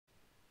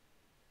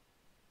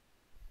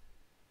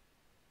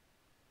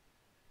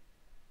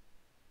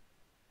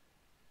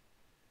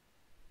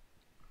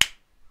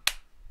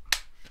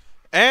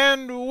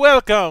And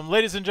welcome,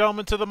 ladies and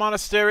gentlemen, to the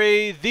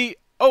monastery, the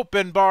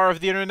open bar of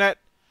the internet,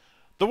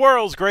 the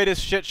world's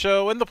greatest shit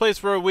show, and the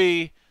place where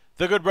we,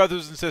 the good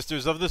brothers and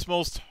sisters of this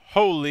most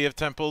holy of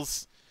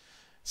temples,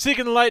 seek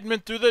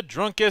enlightenment through the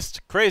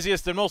drunkest,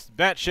 craziest, and most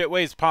batshit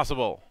ways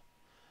possible.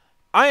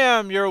 I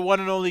am your one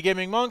and only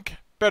gaming monk,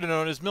 better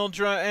known as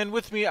Mildra, and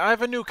with me I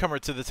have a newcomer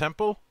to the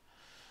temple,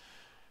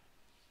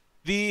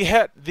 the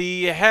head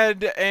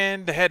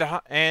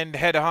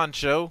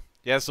honcho.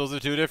 Yes, those are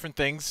two different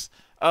things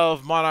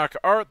of Monarch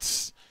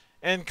Arts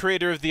and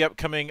creator of the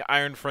upcoming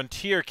Iron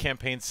Frontier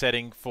campaign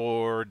setting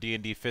for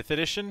D&D 5th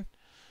edition.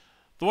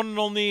 The one and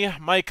only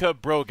Micah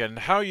Brogan.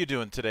 How are you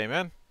doing today,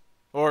 man?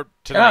 Or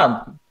tonight?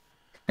 Um,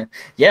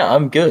 yeah,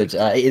 I'm good.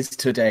 It is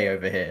today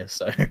over here,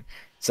 so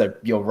so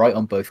you're right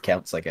on both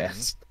counts, I Mm-hmm.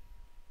 guess.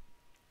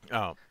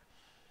 Oh,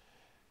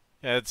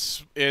 yeah,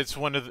 it's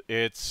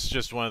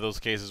just one of those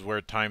cases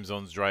where time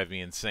zones drive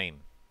me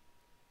insane.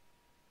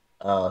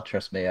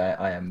 Trust me,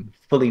 I am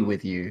fully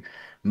with you.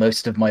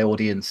 Most of my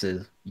audience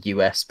is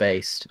US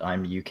based.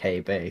 I'm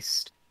UK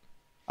based.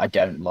 I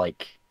don't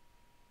like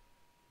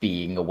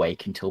being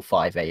awake until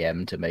 5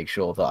 a.m. to make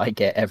sure that I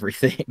get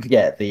everything,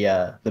 get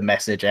the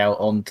message out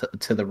on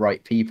to the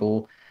right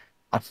people.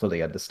 I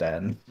fully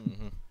understand.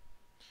 Mm-hmm.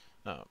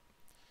 Oh,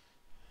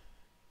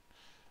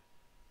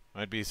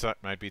 might be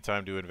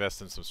time to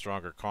invest in some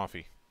stronger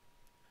coffee.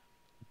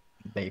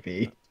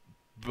 Maybe.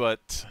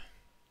 But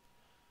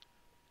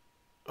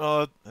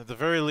at the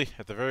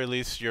very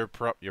least, you're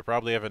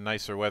probably having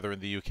nicer weather in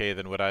the UK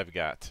than what I've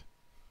got.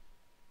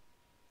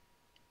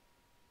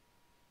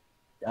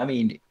 I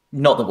mean,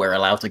 not that we're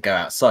allowed to go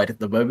outside at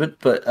the moment,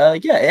 but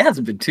yeah, it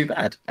hasn't been too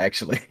bad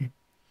actually.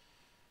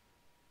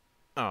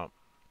 Oh,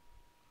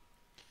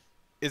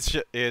 it's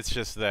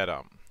just that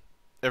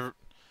every,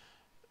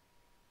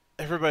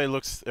 everybody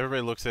looks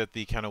at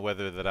the kind of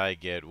weather that I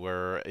get,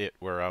 where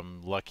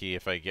I'm lucky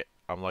if I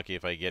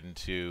get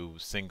into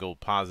single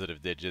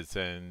positive digits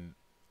and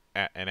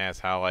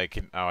ask how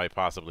I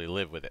possibly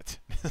live with it.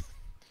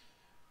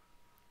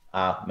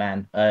 Ah,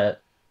 man.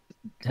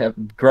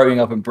 Growing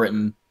up in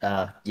Britain,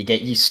 you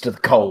get used to the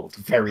cold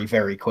very,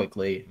 very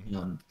quickly.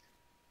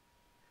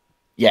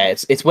 Yeah,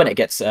 it's when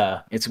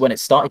it's when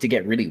it's starting to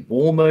get really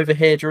warm over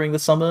here during the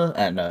summer,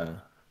 and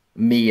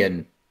me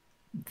and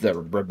the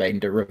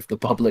remainder of the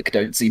public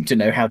don't seem to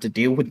know how to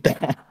deal with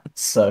that.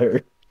 So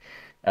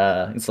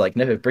it's like,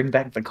 no, bring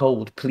back the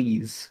cold,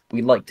 please.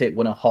 We liked it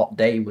when a hot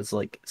day was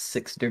like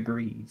 6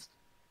 degrees.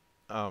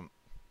 um,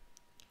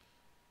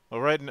 well,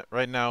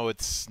 right now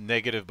it's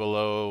negative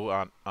below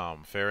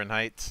on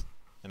Fahrenheit,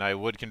 and I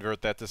would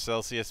convert that to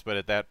Celsius, but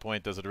at that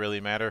point, does it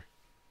really matter?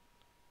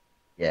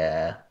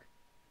 Yeah.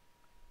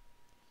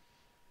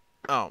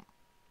 Um,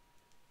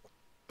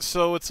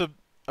 so it's a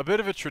bit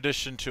of a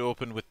tradition to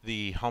open with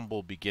the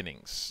humble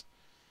beginnings,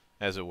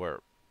 as it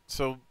were.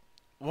 So,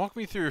 walk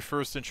me through your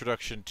first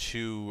introduction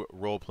to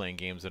role playing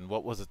games and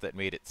what was it that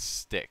made it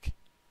stick?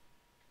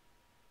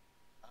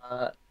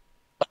 Uh,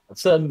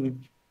 it's a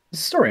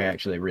story I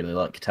actually really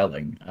like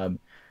telling.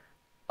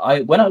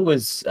 I when I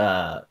was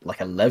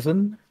like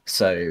 11,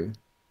 so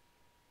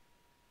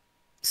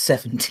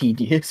 17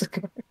 years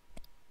ago.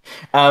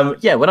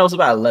 Yeah, when I was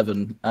about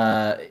 11,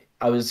 I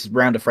was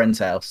round a friend's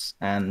house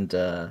and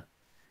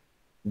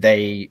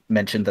they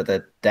mentioned that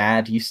their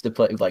dad used to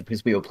play, like,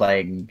 because we were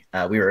playing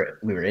we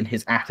were in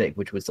his attic,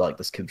 which was like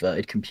this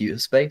converted computer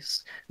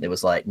space. There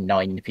was like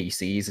 9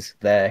 PCs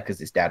there because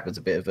his dad was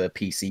a bit of a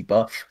PC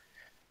buff.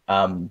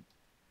 Um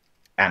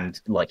and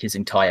like his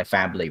entire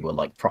family were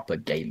like proper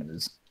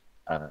gamers.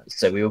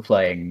 So we were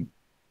playing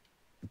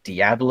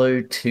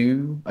Diablo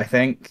 2, I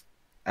think,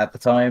 at the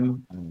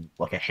time,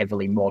 like a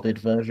heavily modded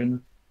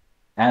version.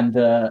 And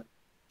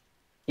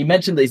he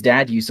mentioned that his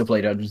dad used to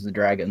play Dungeons and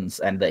Dragons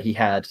and that he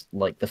had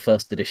like the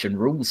first edition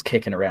rules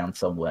kicking around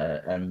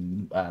somewhere.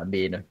 And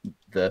me and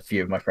the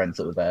few of my friends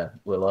that were there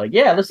were like,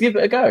 yeah, let's give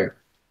it a go.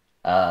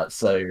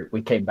 So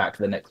we came back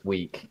the next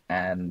week,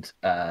 and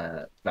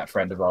that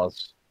friend of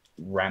ours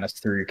ran us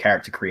through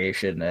character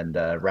creation and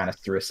ran us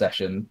through a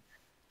session.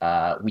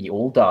 We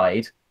all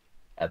died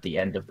at the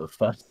end of the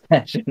first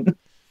session,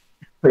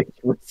 which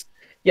was,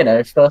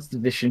 first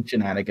edition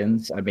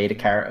shenanigans. I made a Mm-hmm.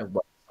 character.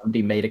 Well,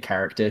 somebody made a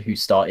character who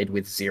started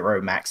with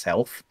zero max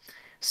health.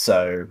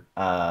 So,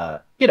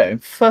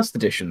 first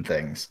edition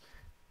things.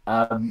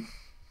 Um,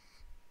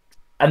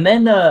 and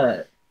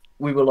then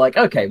we were like,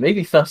 okay,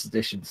 maybe first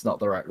edition's not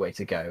the right way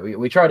to go.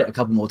 We tried it a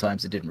couple more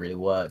times, it didn't really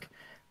work.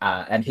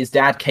 And his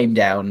dad came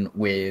down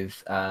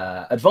with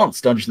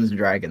Advanced Dungeons and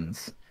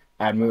Dragons.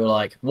 And we were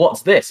like,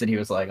 what's this? And he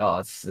was like, oh,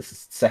 this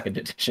is second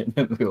edition.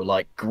 And we were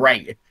like,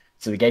 great.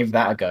 So we gave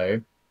that a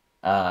go.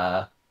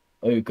 Uh,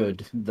 oh,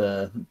 good.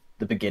 The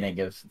beginning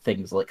of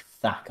things like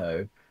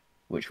Thaco,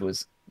 which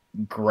was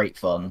great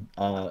fun.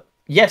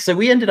 Yeah, so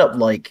we ended up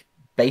like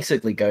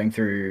basically going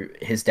through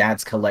his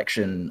dad's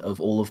collection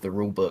of all of the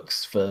rule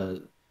books for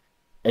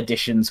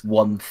editions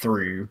 1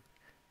 through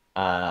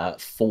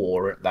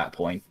 4 at that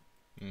point.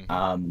 Mm-hmm.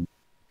 Um,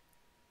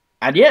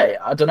 and yeah,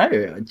 I don't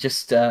know.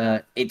 Just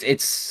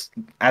it's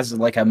as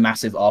like a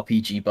massive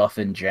RPG buff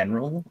in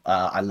general.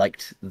 I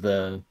liked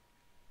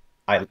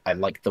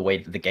the way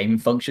that the game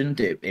functioned.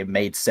 It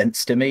made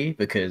sense to me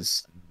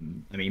because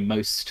I mean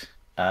most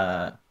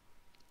uh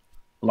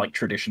like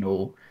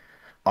traditional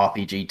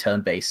RPG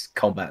turn-based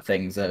combat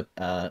things are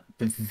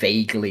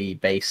vaguely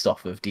based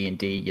off of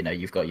D&D. You know,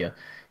 you've got your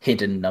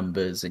hidden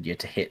numbers and your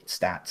to hit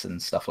stats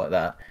and stuff like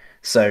that.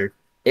 So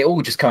it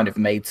all just kind of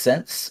made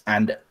sense,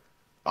 and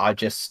I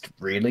just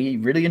really,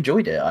 really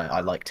enjoyed it. I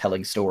like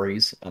telling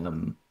stories.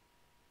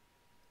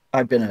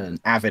 I've been an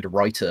avid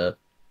writer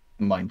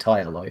my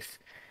entire life.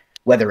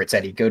 Whether it's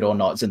any good or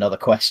not is another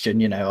question.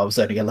 You know, I was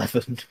only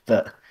 11,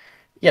 but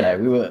you know,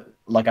 we were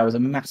like, I was a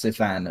massive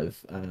fan of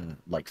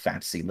like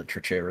fantasy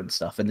literature and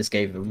stuff, and this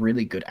gave a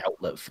really good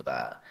outlet for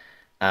that.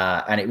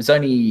 And it was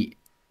only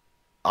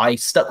I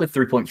stuck with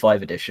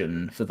 3.5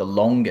 edition for the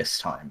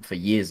longest time, for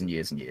years and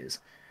years and years.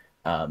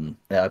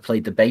 I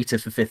played the beta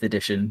for fifth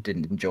edition,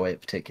 didn't enjoy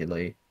it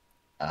particularly.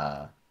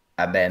 Uh,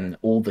 and then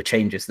all the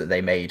changes that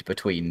they made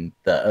between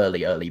the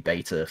early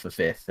beta for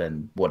fifth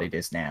and what it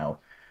is now,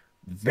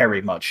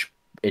 very much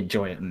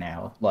enjoy it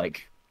now.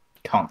 Like,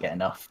 can't get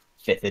enough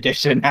fifth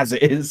edition as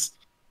it is.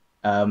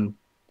 Um,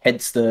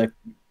 Hence the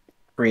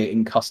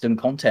creating custom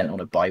content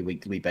on a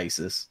bi-weekly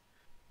basis.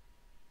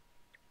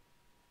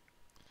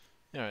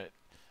 All right.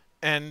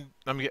 And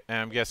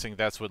I'm guessing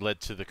that's what led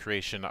to the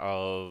creation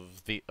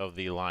of the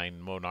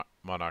line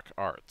Monarch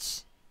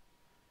Arts.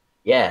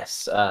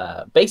 Yes,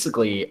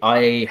 basically,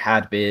 I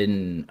had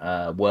been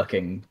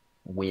working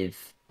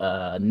with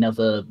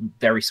another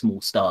very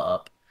small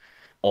startup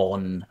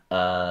on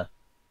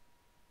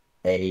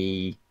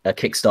a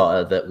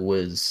Kickstarter that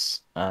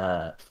was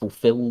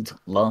fulfilled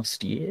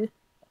last year.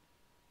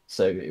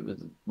 So it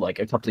was like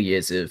a couple of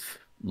years of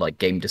like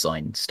game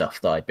design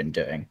stuff that I'd been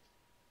doing,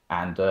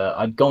 and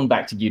I'd gone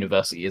back to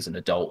university as an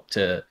adult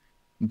to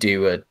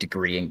do a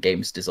degree in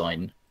games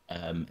design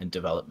and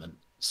development.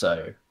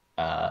 So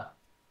uh,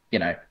 you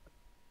know,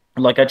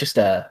 like I just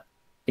it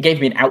gave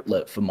me an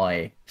outlet for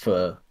my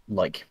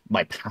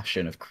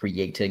passion of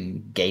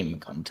creating game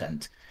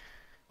content.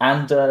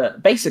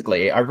 And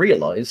basically, I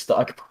realized that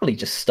I could probably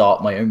just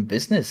start my own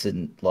business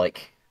and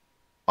like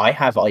I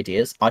have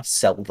ideas, I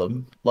sell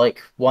them.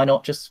 Like, why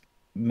not just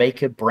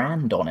make a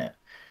brand on it?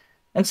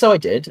 And so I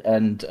did,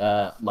 and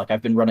like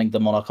I've been running the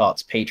Monarch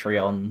Arts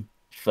Patreon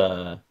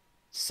for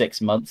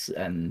 6 months,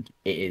 and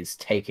it is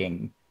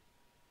taking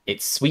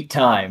its sweet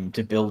time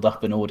to build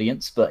up an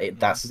audience, but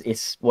Hmm.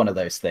 it's one of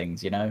those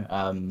things, you know.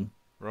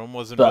 Rome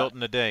wasn't But built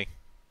in a day.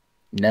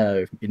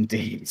 no,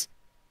 indeed.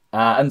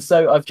 And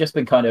so I've just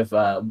been kind of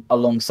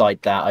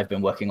alongside that. I've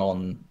been working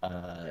on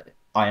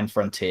Iron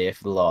Frontier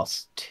for the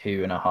last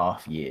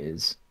 2.5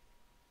 years,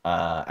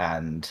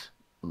 and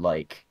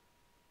like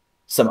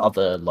some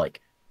other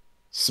like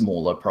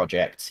smaller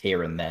projects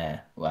here and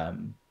there,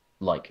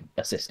 like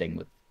assisting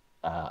with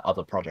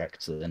other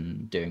projects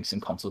and doing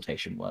some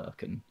consultation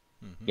work and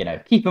Hmm. you know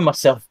keeping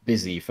myself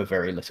busy for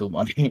very little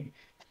money.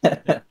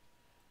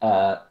 Yeah.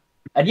 uh,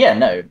 and yeah,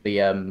 no,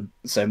 the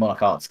so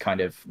Monarch Arts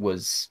kind of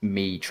was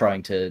me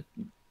trying to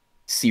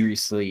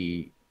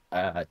seriously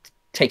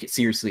take it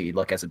seriously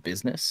like as a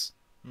business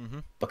Hmm.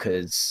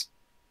 because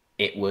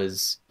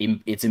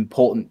it's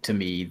important to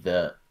me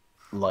that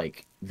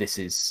like this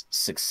is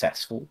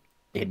successful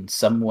in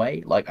some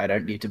way. Like I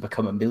don't need to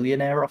become a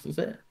millionaire off of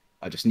it.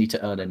 I just need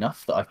to earn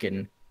enough that I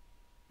can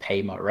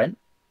pay my rent,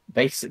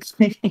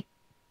 basically.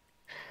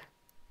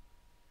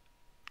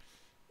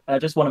 I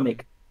just want to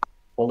make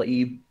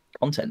quality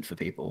content for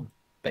people,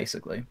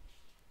 basically.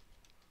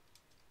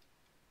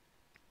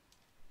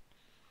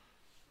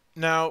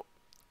 Now,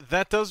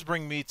 that does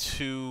bring me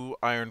to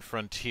Iron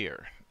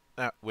Frontier,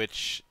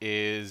 which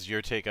is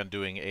your take on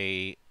doing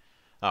a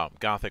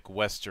Gothic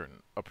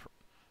Western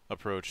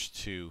approach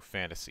to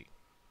fantasy.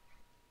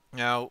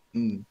 Now,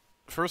 Mm.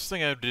 first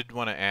thing I did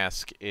want to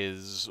ask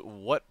is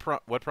what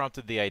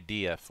prompted the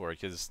idea for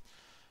it? Because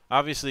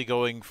obviously,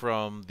 going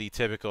from the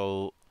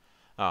typical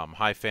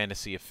high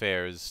fantasy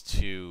affairs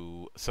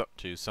to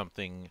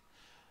something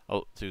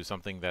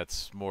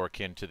that's more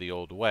akin to the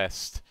Old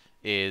West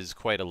is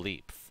quite a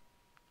leap.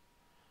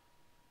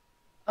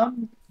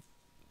 Um,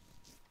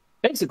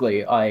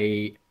 Basically,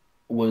 I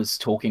was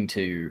talking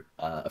to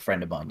a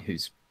friend of mine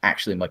who's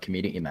actually my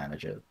community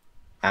manager,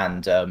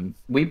 and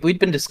we'd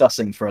been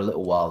discussing for a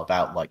little while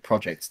about like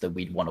projects that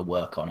we'd want to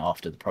work on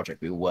after the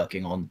project we were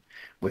working on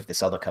with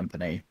this other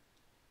company,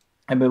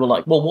 and we were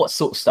like, well, what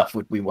sort of stuff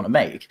would we want to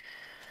make?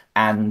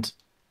 And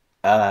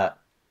uh,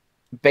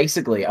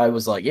 basically, I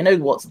was like, you know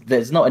what?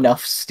 There's not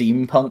enough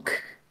steampunk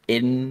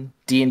in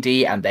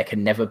D&D, and there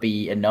can never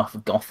be enough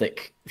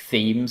gothic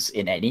themes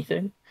in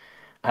anything.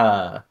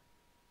 Uh,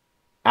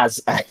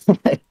 as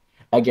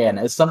again,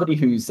 as somebody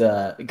who's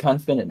kind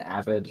of been an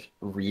avid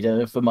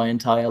reader for my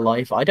entire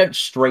life, I don't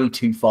stray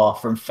too far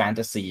from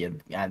fantasy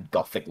and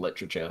gothic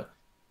literature,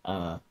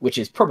 which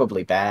is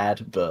probably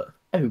bad, but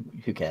who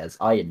cares?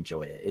 I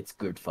enjoy it. It's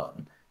good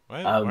fun.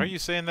 Why are Um, you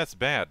saying that's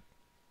bad?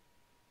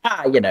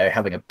 you know,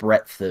 having a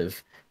breadth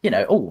of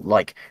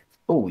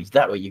oh, is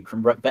that way you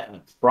can write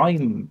better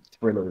crime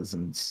thrillers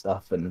and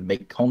stuff and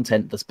make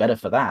content that's better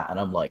for that. And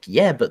I'm like,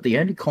 yeah, but the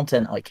only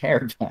content I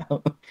care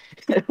about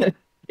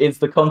is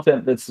the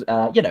content that's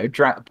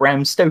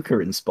Bram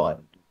Stoker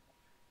inspired.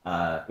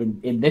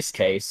 In this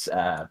case,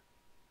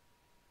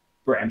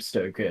 Bram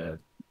Stoker,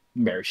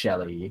 Mary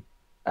Shelley,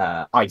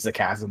 Isaac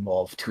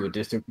Asimov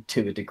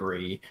to a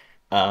degree,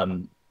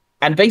 um,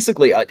 and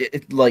basically,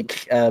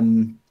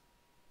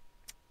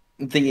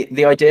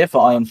 the idea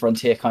for Iron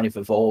Frontier kind of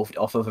evolved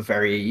off of a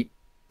very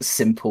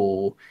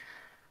simple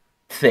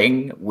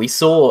thing.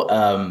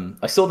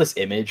 I saw this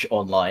image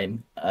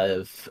online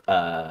of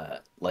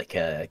like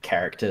a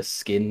character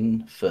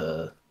skin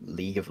for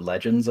League of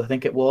Legends, I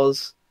think it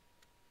was,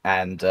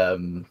 and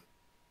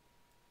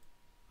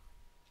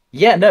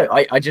yeah, no,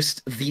 I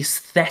just the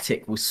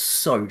aesthetic was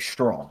so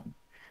strong,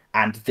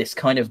 and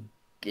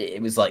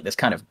it was like this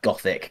kind of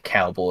gothic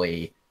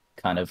cowboy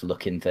kind of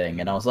looking thing,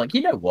 and I Hmm. was like,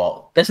 you know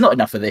what? There's not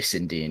enough of this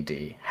in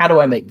D&D. How do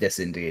I make this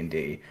in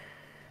D&D?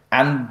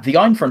 And the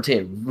Iron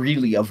Frontier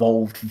really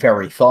evolved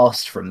very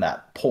fast from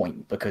that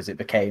point because it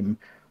became,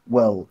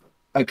 well,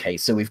 okay,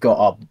 so we've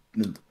got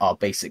our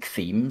basic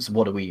themes.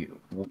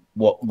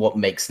 What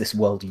makes this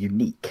world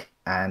unique?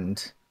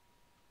 And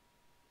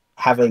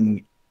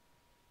having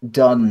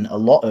done a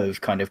lot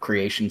of kind of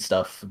creation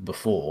stuff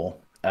before,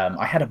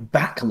 I had a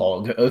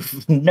backlog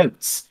of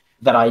notes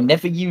that I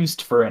never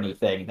used for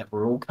anything that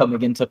were all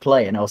coming into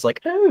play, and I was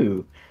like,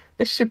 oh,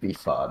 this should be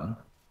fun.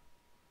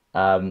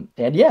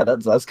 And yeah,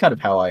 that's kind of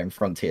how Iron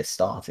Frontier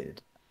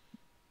started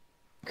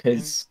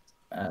And because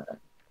uh,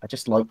 I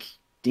just like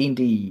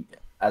D&D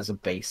as a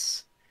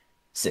base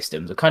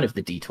system, the kind of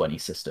the D20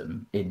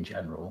 system in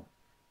general,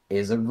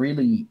 is a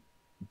really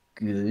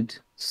good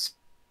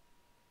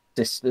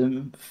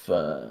system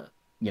for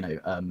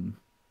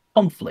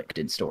conflict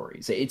in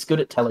stories. It's good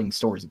at telling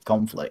stories of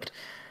conflict,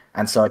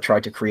 and so I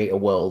tried to create a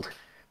world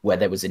where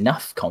there was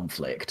enough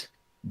conflict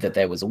that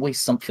there was always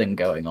something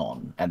going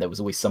on, and there was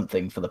always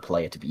something for the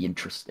player to be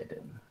interested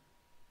in.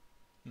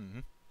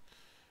 mhm.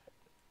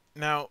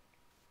 Now,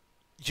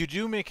 you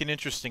do make an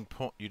interesting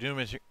point. You do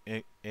make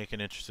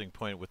an interesting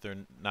point with there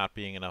not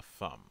being enough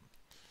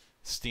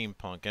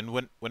steampunk. And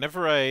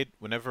whenever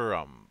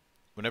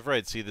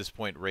I'd see this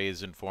point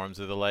raised in forums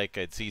or the like,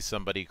 I'd see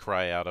somebody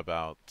cry out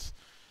about,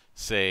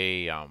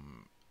 say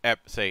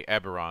say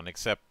Eberron,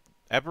 except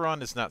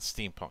Eberron is not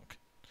steampunk.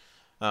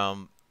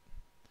 Um,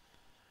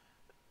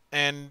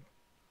 and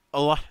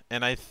a lot,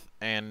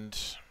 and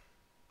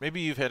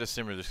maybe you've had a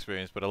similar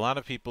experience, but a lot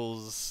of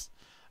people's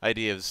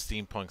idea of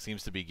steampunk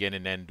seems to begin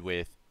and end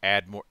with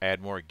add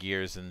more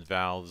gears and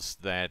valves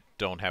that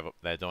don't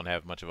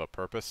have much of a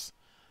purpose.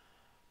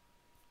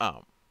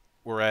 Um,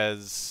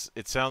 Whereas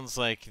it sounds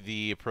like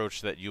the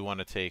approach that you want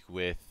to take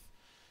with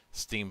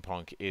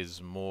steampunk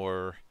is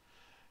more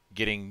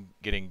getting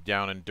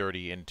down and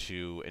dirty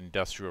into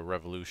industrial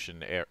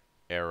revolution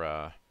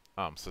era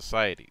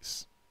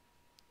societies.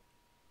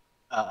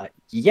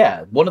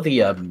 Yeah, one of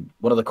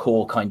the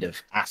core kind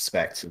of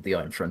aspects of the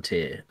Iron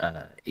Frontier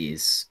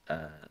is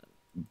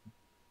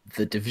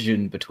the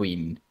division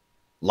between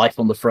life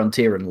on the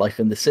frontier and life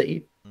in the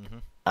city. Hmm.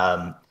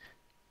 Um,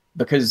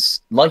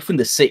 because life in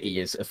the city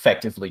is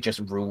effectively just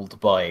ruled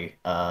by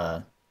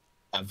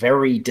a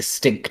very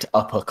distinct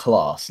upper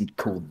class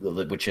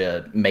which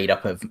are made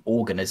up of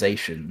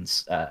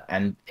organizations,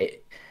 and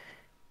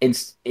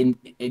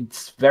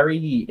it's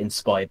very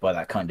inspired by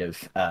that kind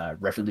of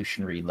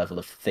revolutionary level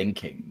of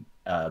thinking,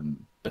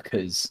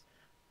 because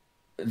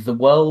the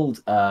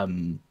world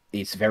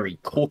is very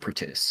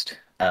corporatist.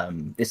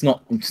 It's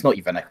not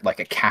even like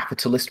a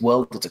capitalist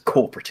world. It's a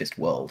corporatist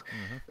world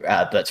Hmm.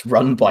 that's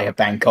run by a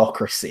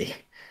bankocracy.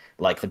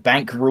 Like the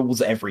bank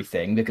rules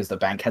everything because the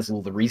bank has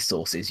all the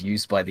resources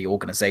used by the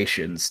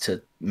organizations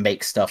to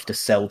make stuff to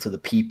sell to the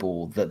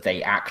people that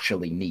they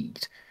actually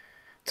need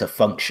to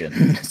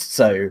function.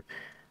 So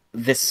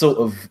this sort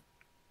of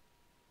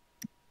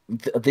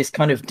this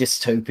kind of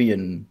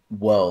dystopian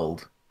worldview,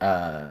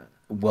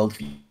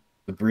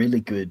 a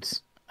really good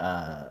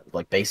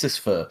like basis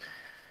for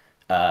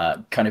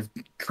kind of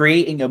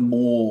creating a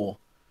more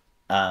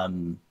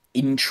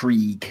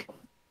intrigue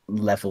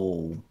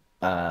level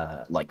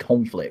like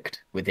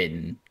conflict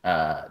within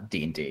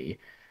D&D.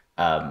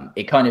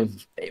 It kind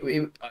of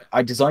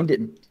I designed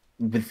it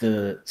with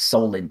the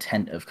sole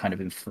intent of kind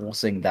of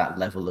enforcing that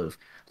level of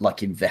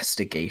like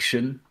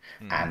investigation,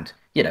 Hmm. and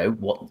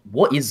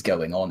what is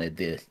going on in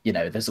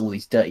there's all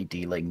these dirty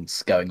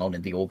dealings going on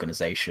in the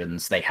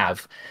organizations. They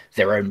have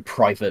their own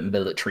private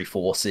military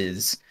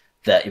forces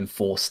that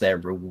enforce their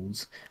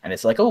rules, and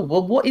it's like, oh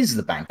well, what is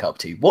the bank up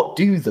to? What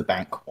do the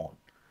bank want?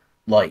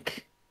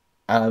 Like,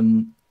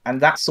 and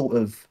that sort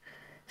of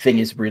thing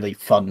is really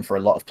fun for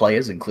a lot of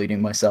players,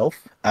 including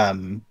myself.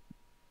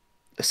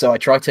 So I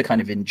try to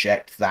kind of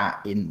inject that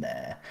in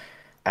there,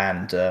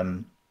 and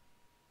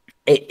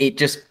it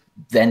just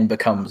then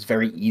becomes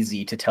very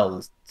easy to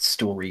tell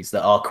stories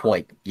that are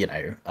quite,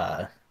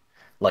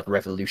 like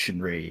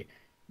revolutionary,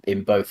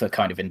 in both a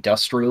kind of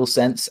industrial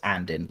sense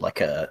and in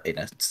like a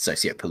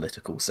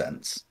socio-political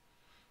sense.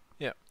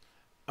 Yeah.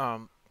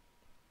 Um.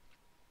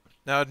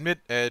 Now,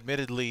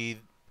 admittedly,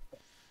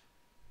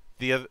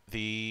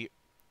 the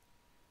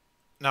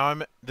now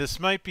I'm this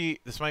might be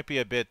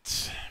a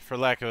bit, for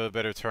lack of a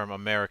better term,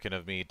 American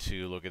of me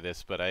to look at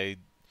this, but I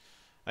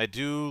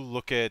do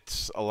look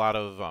at a lot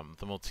of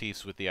the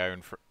motifs with the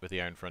Iron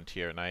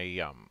Frontier, and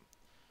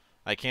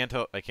I can't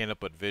help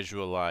but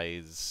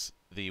visualize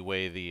the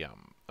way the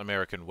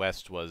American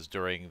West was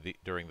during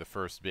the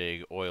first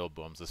big oil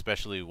booms,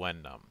 especially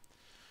when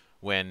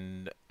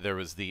there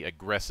was the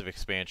aggressive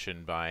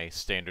expansion by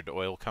Standard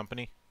Oil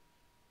Company.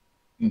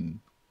 Mm.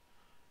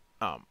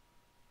 Um,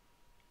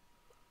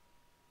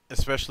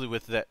 Especially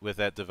with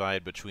that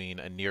divide between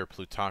a near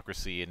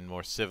plutocracy in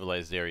more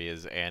civilized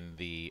areas and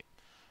the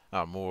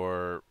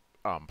more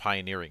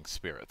pioneering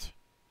spirit.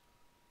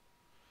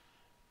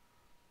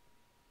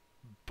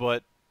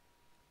 But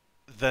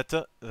that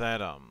do, that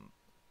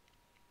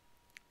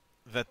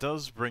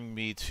does bring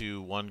me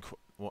to one question,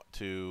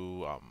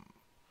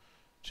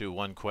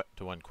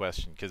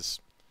 because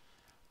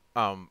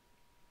um,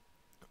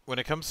 when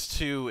it comes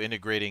to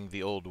integrating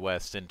the Old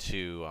West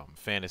into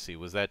fantasy,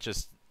 was that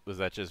just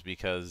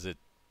because it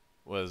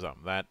was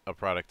that a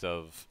product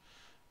of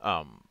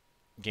um,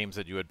 games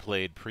that you had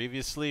played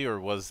previously, or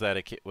was that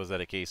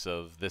a case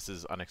of this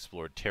is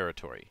unexplored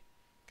territory?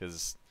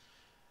 Because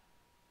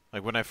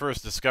like when I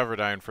first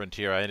discovered Iron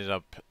Frontier, I ended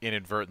up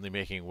inadvertently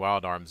making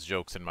Wild Arms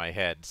jokes in my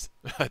head.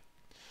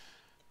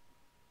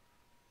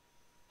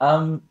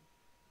 Um,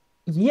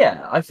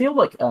 yeah, I feel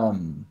like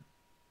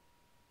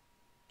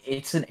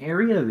it's an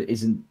area that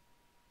isn't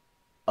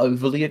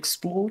overly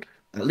explored,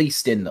 at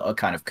least in a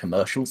kind of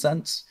commercial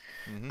sense.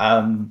 Hmm.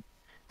 Um,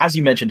 as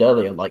you mentioned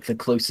earlier, like the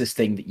closest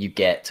thing that you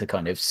get to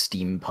kind of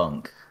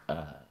steampunk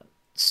uh,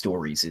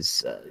 stories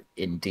is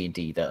in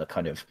D&D that are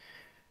kind of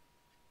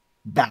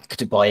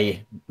backed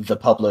by the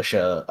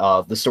publisher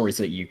are the stories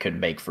that you can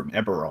make from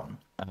Eberron.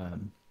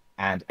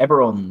 And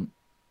Eberron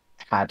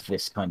had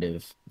this kind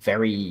of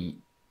very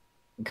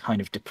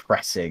kind of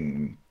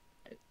depressing,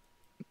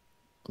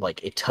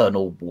 like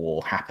eternal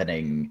war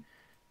happening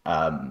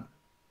um,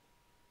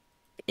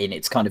 in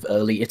its kind of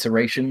early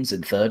iterations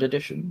in third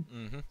edition,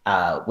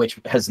 Hmm. which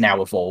has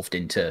now evolved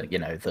into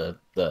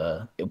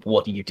the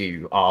what do you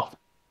do after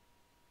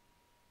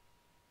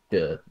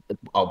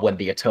when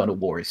the eternal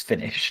war is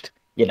finished?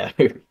 You know,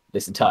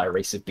 this entire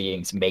race of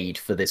beings made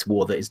for this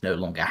war that is no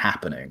longer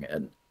happening,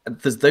 and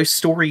those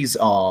stories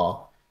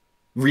are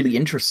really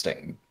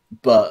interesting.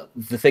 But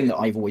the thing that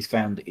I've always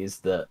found is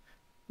that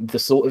the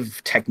sort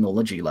of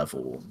technology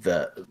level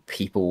that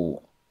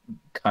people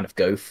kind of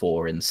go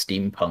for in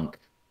steampunk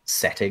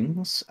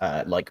settings,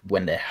 like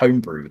when they're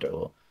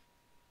homebrewed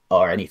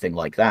or anything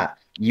like that,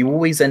 you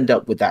always end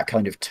up with that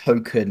kind of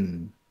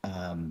token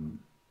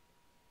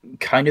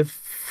kind of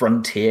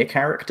frontier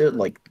character,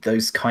 like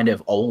those kind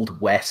of old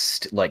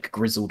west, like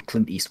grizzled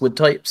Clint Eastwood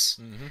types.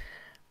 Hmm.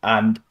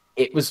 And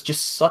it was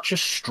just such a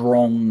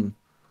strong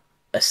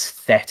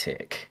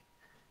aesthetic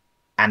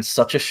and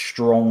such a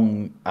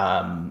strong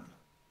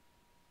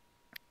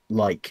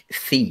like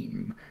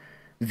theme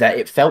that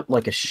it felt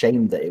like a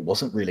shame that it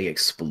wasn't really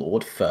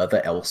explored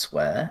further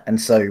elsewhere. And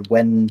so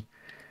when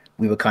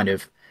we were kind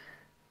of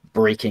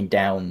breaking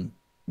down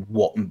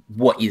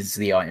what is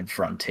the Iron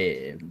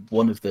Frontier,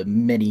 one of the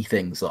many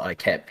things that I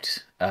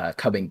kept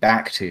coming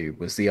back to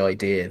was the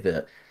idea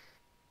that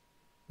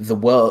the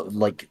world,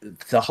 like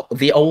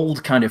the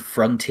old kind of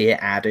frontier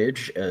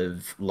adage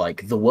of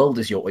like the world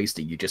is your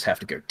oyster, you just have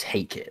to go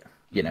take it.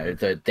 You Hmm. know,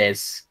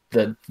 there's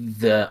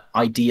the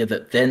idea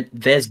that then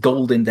there's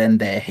gold in then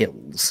there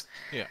hills,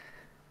 Yeah.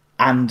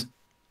 and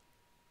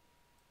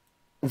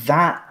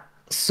that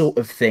sort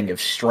of thing of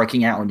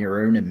striking out on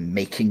your own and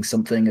making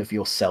something of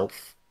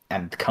yourself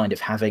and kind of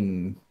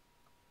having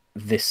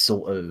this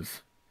sort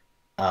of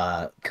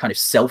kind of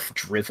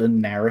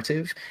self-driven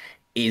narrative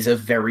is a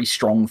very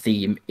strong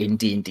theme in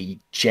D&D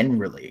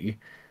generally.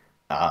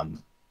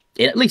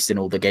 At least in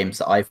all the games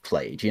that I've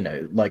played,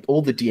 like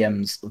all the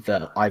DMs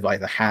that I've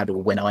either had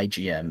or when I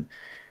GM,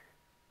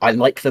 I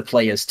like the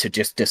players to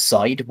just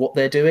decide what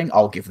they're doing.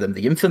 I'll give them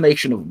the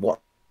information of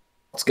what's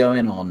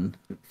going on.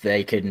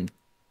 They can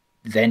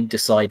then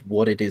decide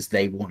what it is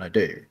they want to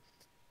do.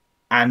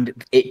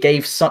 And it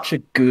gave such a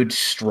good,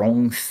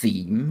 strong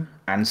theme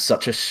and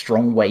such a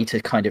strong way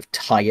to kind of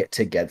tie it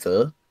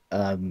together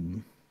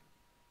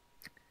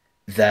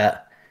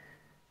that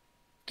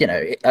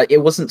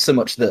it wasn't so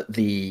much that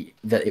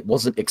it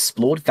wasn't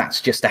explored.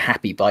 That's just a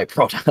happy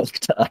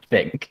byproduct, I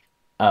think,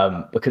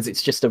 because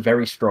it's just a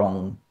very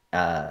strong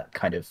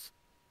kind of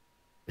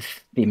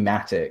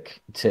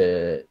thematic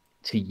to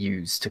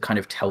use to kind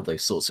of tell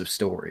those sorts of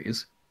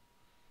stories.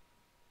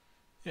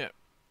 Yeah.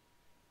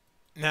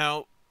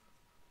 Now,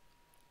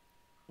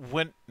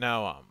 when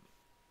now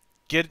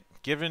get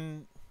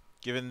given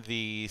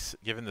the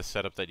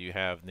setup that you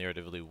have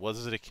narratively,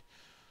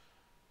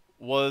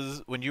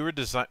 was when you were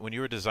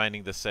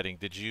designing the setting,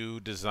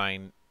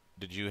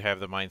 did you have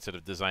the mindset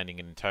of designing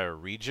an entire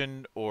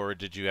region, or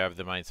did you have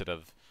the mindset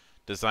of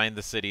design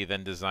the city,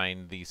 then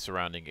design the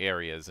surrounding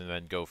areas, and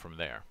then go from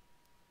there?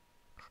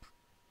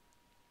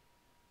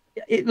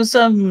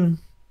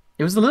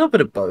 It was a little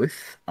bit of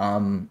both.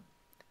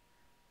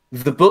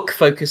 The book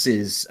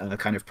focuses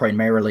kind of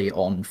primarily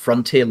on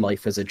frontier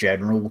life as a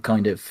general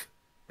kind of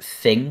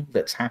thing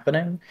that's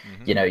happening.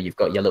 Mm-hmm. You've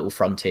got your little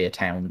frontier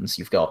towns,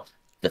 you've got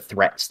the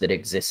threats that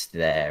exist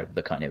there,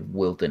 the kind of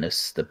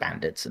wilderness, the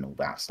bandits, and all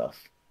that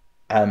stuff.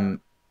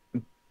 Um,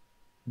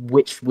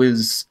 which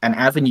was an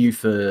avenue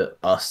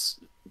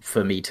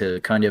for me to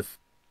kind of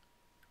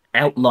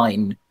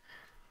outline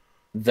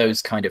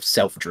those kind of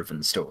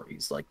self-driven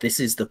stories. Like this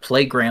is the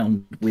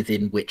playground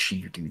within which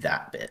you do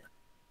that bit,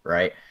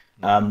 right?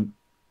 Mm-hmm.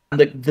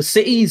 The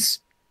cities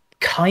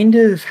kind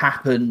of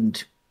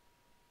happened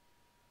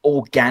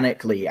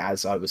organically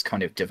as I was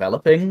kind of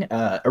developing.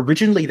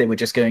 Originally, they were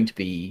just going to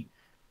be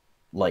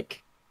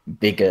like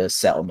bigger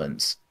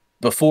settlements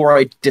before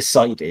I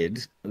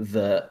decided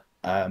that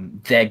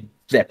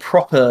they're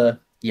proper,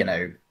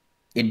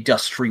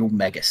 industrial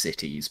mega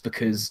cities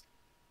because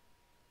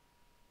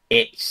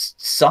it's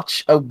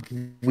such a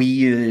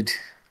weird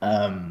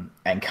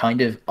and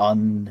kind of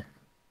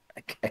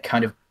a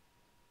kind of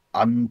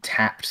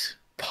untapped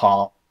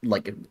part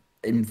like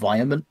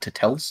environment to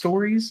tell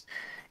stories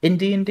in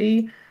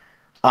D&D.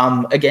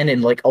 Again,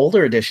 in like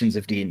older editions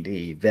of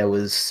D&D, there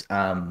was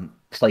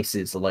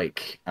places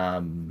like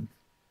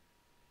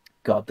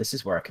God, this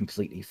is where I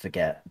completely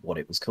forget what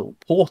it was called.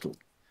 Portal,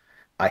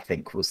 I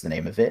think, was the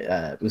name of it.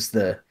 It was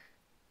the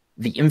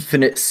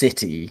Infinite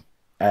City,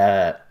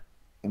 uh,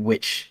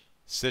 which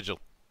Sigil.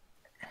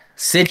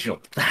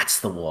 Sigil, that's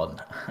the one.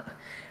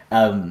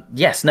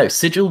 Yes, no,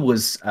 Sigil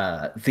was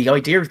the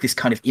idea of this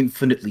kind of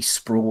infinitely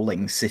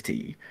sprawling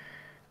city.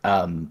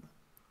 Um,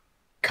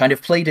 Kind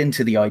of played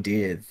into the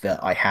idea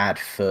that I had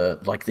for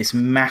like this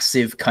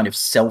massive kind of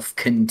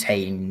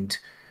self-contained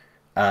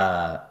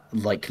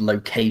like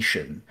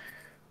location,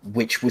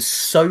 which was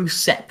so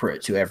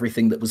separate to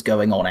everything that was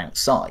going on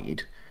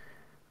outside,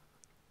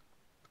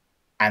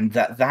 and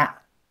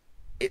that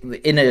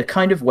in a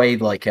kind of way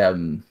like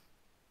in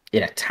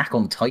Attack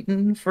on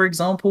Titan, for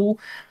example,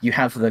 you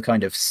have the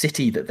kind of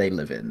city that they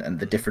live in and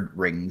the Mm-hmm. different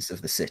rings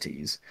of the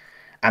cities.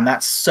 And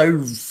that's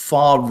so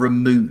far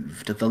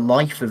removed. The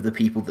life of the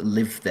people that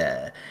live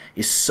there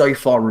is so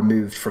far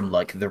removed from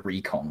like the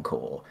recon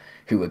corps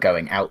who are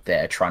going out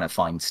there trying to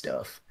find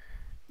stuff.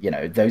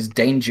 Those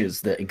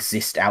dangers that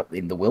exist out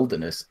in the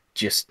wilderness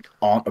just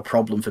aren't a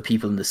problem for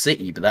people in the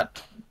city.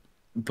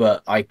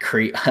 But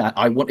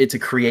I wanted to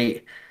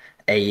create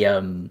a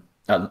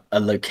a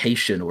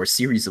location or a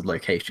series of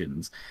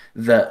locations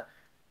that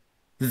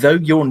though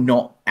you're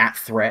not at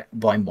threat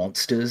by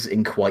monsters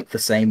in quite the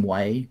same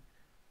way,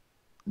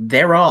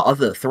 there are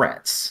other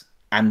threats,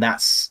 and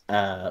that's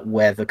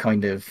where the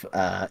kind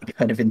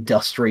of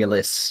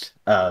industrialist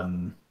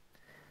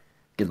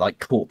like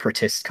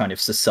corporatist kind of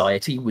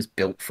society was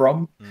built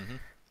from,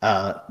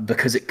 Mm-hmm.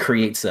 because it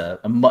creates a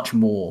much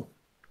more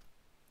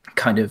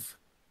kind of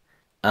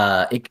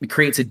it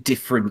creates a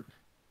different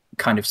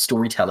kind of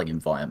storytelling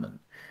environment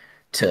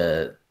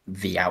to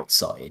the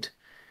outside.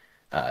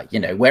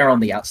 Where on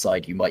the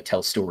outside you might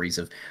tell stories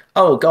of,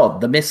 oh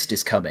God, the mist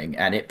is coming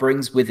and it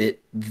brings with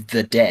it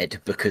the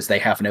dead because they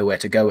have nowhere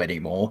to go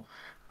anymore.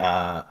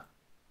 Uh,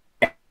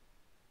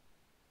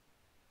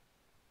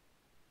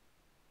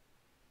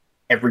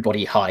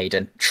 Everybody hide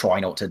and try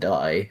not to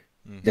die.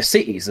 Mm-hmm. The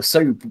cities are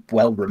so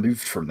well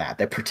removed from that,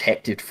 they're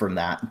protected from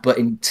that. But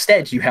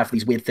instead, you have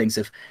these weird things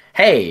of,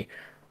 hey,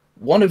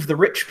 one of the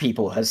rich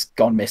people has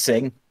gone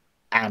missing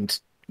and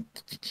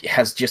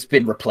has just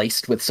been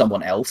replaced with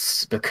someone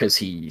else because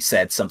he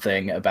said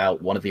something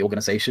about one of the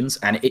organizations,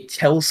 and it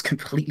tells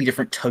completely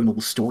different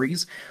tonal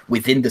stories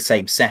within the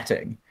same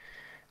setting.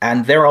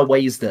 And there are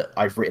ways that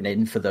I've written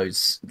in for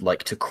those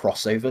like to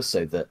cross over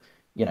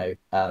you know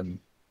um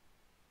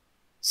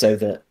so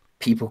that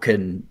people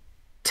can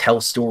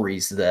tell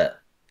stories that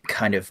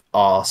kind of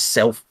are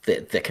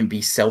that can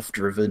be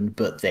self-driven,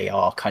 but they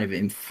are kind of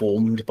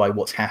informed by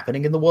what's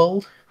happening in the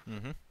world.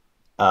 Mm-hmm.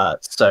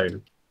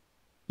 So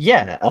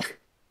yeah,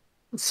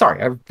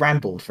 sorry, I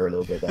rambled for a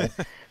little bit there,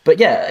 but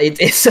yeah, it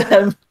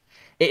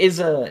is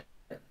a.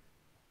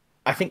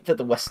 I think that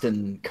the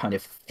Western kind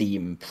of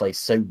theme plays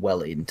so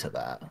well into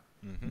that,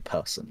 Mm-hmm.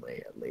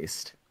 personally, at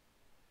least.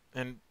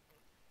 And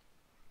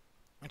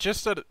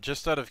just out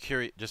of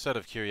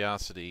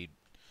curiosity,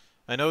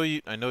 I know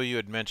you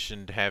had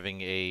mentioned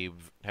having a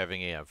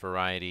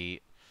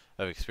variety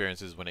of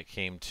experiences when it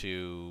came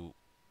to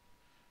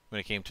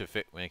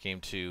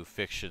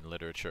fiction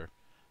literature.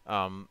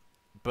 Um,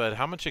 but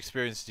how much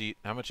experience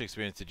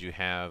did you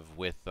have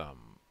with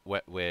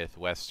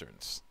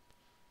westerns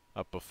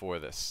up before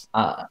this?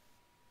 Uh,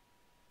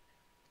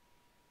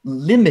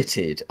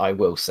 Limited, I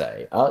will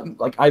say.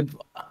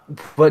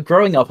 But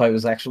growing up, I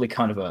was actually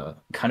kind of a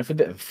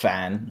bit of a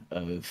fan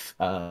of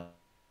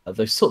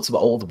those sorts of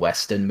old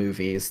Western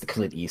movies, the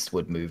Clint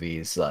Eastwood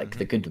movies, like Mm-hmm.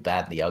 The Good, the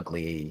Bad, and the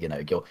Ugly.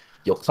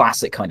 Your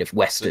classic kind of The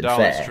Western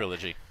Dallas fare.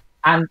 trilogy.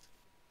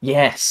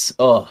 Yes.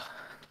 Oh,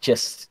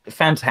 just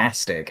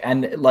fantastic.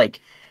 And like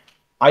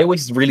I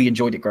always really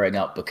enjoyed it growing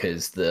up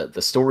because the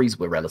stories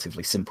were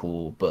relatively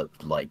simple, but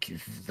like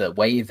the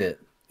way that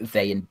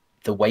they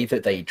the way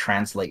that they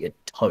translated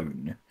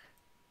tone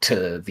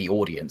to the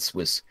audience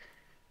was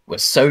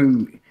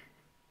so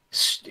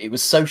it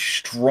was so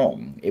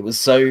strong. It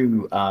was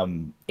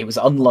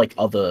unlike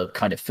other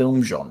kind of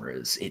film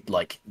genres. It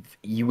like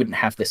you wouldn't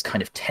have this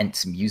kind of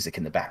tense music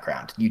in the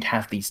background. You'd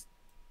have these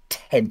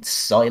tense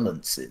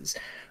silences,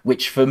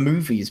 which for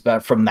movies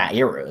but from that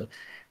era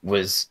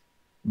was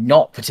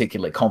not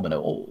particularly common at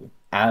all.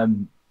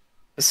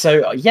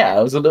 So yeah,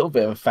 I was a little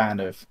bit of a fan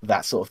of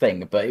that sort of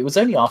thing, but it was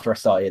only after I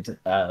started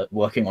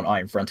working on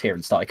Iron Frontier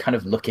and started kind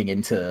of looking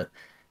into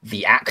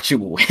the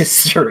actual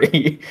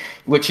history,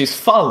 which is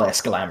far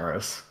less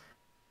glamorous.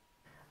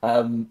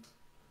 Um,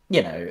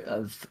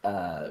 of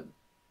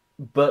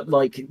but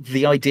like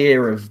the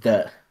idea of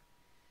the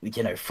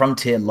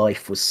frontier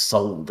life was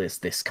sold as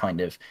this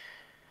kind of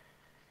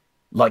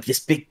like this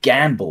big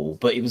gamble,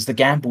 but it was the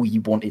gamble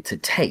you wanted to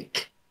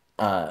take.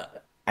 Uh,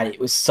 and it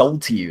was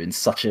sold to you in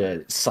such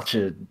an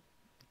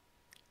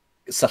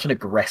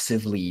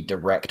aggressively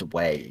direct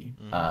way.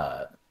 Hmm.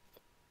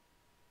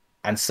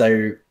 And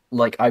so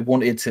like I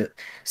wanted to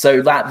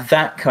so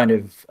that kind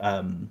of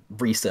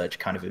research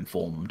kind of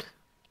informed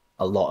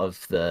a lot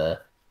of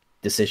the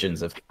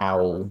decisions of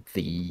how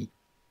the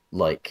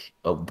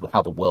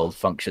world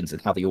functions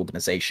and how the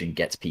organization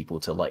gets people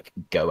to like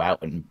go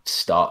out and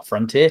start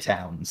frontier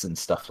towns and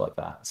stuff like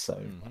that.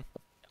 So Hmm.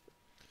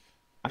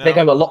 I think Now,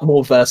 I'm a lot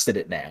more versed in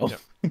it now.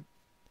 yep.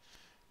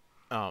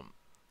 Um,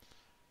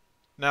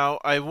 Now,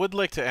 I would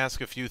like to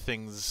ask a few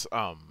things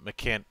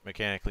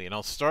mechanically, and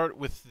I'll start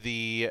with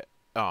the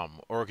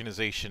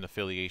organization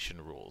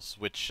affiliation rules,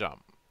 which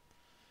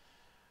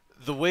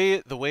the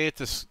way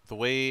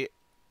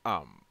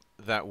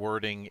that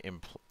wording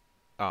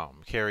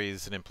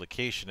carries an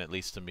implication, at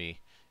least to me,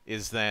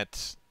 is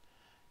that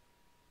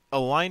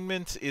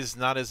alignment is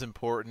not as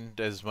important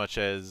as much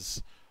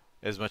as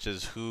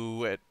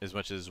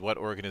what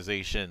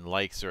organization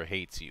likes or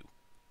hates you.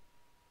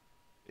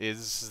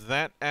 Is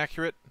that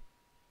accurate?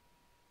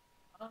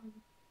 Um,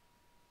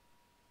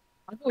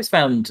 I've always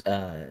found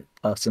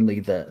personally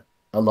that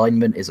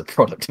alignment is a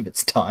product of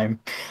its time.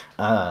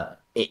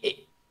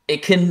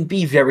 It can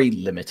be very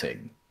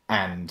limiting,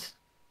 and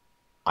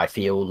I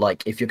feel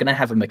like if you're going to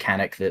have a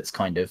mechanic that's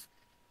kind of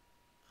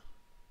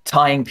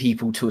tying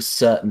people to a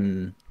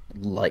certain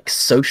like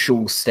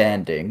social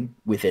standing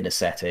within a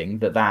setting,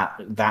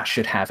 that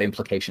should have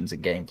implications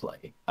in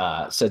gameplay.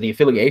 So the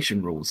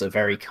affiliation rules are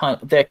very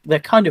they're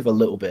kind of a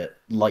little bit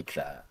like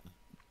that,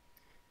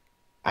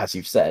 as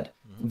you've said.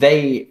 Mm-hmm.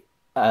 They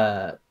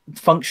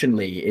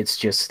functionally, it's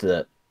just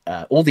that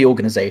all the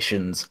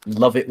organizations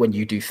love it when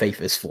you do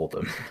favors for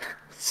them.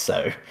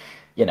 So,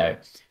 you know,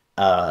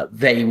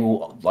 they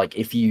will like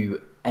if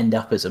you end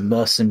up as a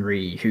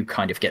mercenary who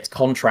kind of gets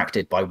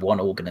contracted by one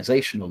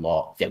organization a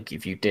lot, they'll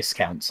give you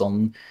discounts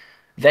on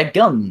their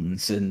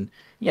guns and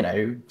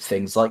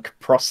things like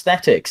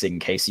prosthetics in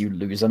case you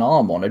lose an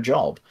arm on a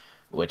job,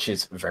 which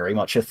is very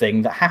much a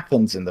thing that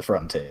happens in the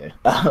frontier.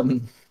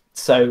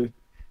 So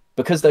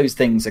because those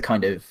things are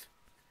kind of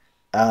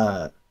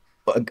uh,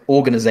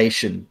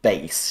 organization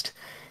based,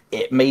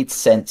 it made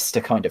sense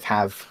to kind of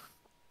have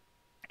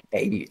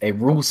a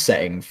rule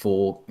setting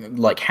for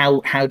like how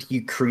do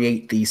you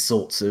create these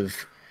sorts of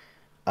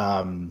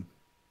um,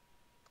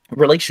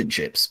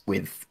 relationships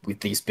with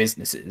these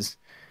businesses.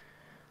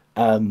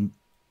 Um,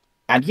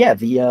 and yeah,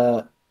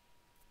 the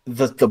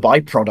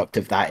byproduct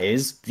of that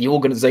is the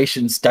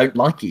organizations don't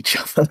like each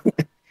other.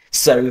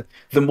 So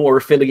the more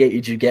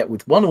affiliated you get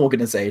with one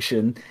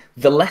organization,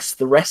 the less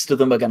the rest of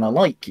them are going to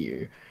like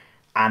you,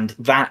 and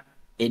that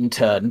in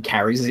turn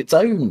carries its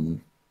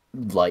own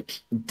like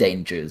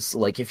dangers.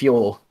 Like if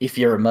you're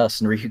a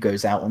mercenary who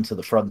goes out onto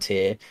the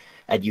frontier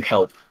and you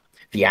help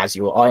the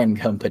Azure Iron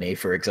Company,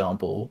 for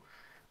example,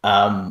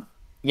 um,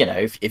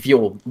 if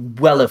you're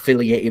well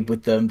affiliated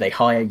with them, they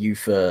hire you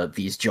for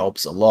these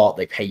jobs a lot,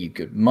 they pay you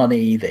good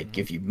money, they Mm-hmm.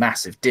 give you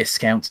massive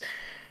discounts.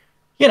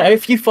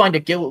 If you find a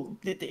guild,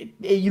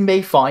 you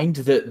may find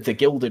that the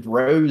Gilded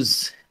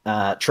Rose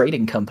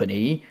trading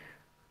company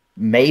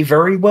may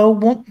very well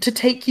want to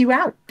take you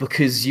out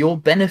because you're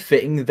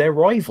benefiting their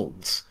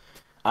rivals.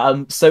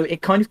 So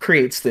it kind of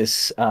creates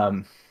this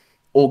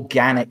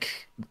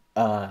organic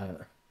uh,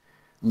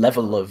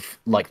 level of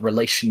like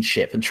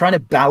relationship and trying to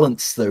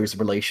balance those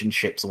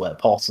relationships where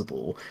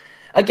possible.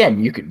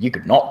 Again, you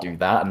could not do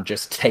that and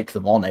just take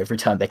them on every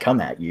time they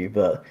come at you,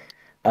 but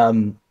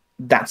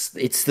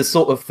it's the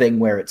sort of thing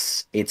where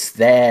it's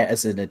there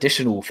as an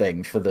additional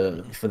thing for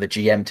the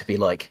GM to be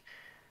like,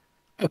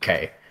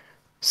 okay,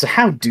 so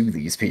how do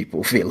these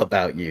people feel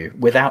about you Yep.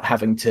 without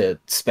having to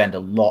spend a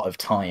lot of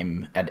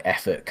time and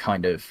effort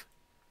kind of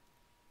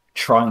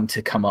trying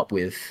to come up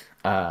with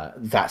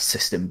that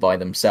system by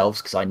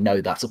themselves? Because I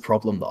know that's a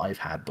problem that I've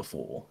had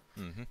before.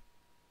 Mm-hmm.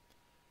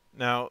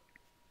 Now,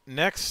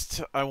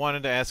 next, I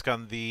wanted to ask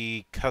on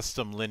the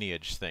custom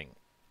lineage thing.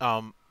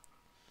 Um,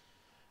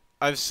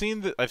 I've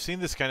seen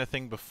this kind of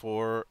thing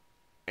before,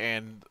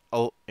 and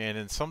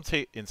in some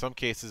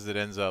cases it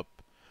ends up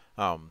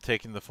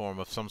taking the form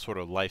of some sort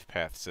of life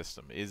path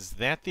system. Is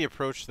that the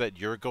approach that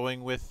you're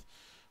going with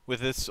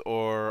this,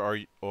 or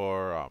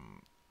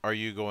are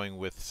you going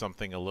with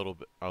something a little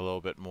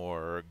bit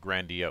more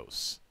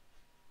grandiose?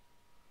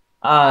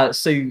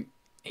 So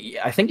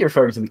I think you're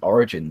referring to the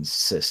Origins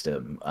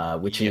system,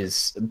 which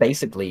is Yes.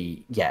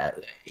 basically, yeah,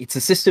 it's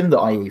a system that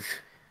I've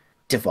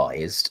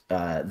devised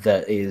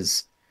that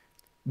is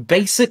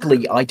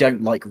basically I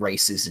don't like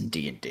races in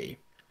D&D.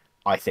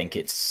 I think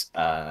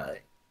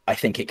I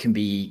think it can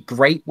be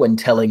great when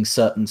telling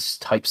certain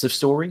types of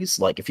stories.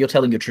 Like if you're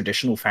telling a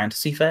traditional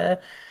fantasy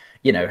fair,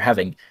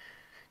 having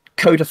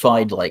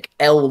codified like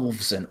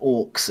elves and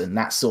orcs and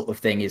that sort of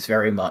thing is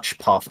very much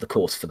part of the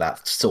course for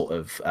that sort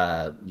of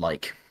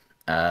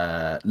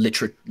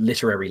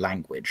literary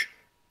language.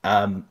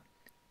 Um,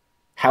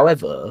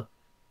 However,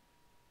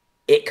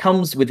 it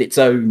comes with its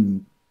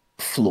own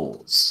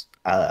flaws,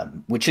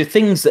 which are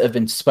things that have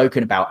been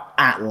spoken about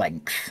at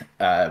length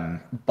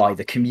by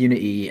the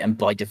community and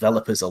by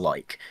developers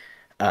alike.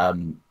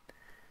 Um,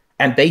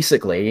 and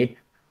basically,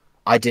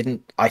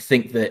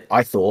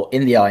 I thought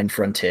in the Iron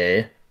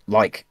Frontier,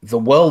 like the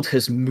world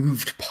has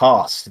moved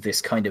past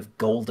this kind of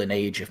golden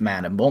age of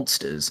man and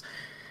monsters.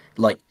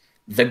 Like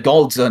the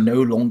gods are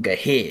no longer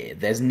here.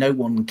 There's no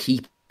one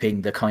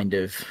keeping the kind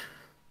of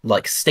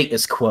like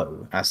status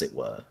quo, as it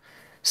were.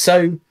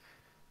 So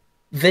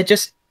they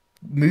just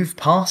moved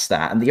past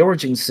that, and the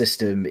origin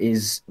system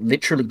is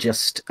literally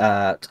just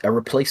a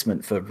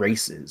replacement for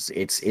races.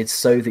 It's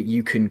so that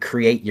you can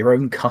create your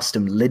own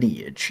custom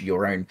lineage,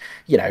 your own,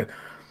 you know,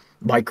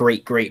 my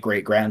great great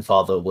great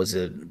grandfather was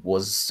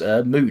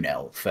a moon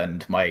elf,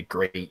 and my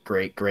great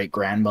great great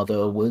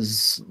grandmother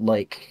was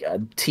like a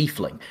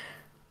tiefling.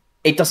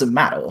 It doesn't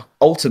matter.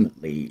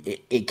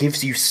 Ultimately, it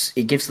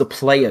gives the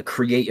player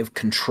creative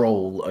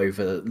control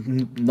over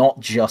not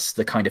just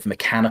the kind of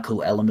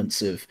mechanical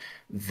elements of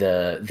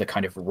the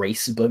kind of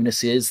race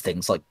bonuses,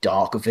 things like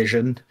dark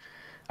vision,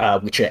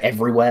 which are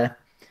everywhere,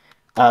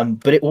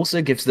 but it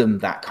also gives them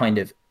that kind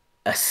of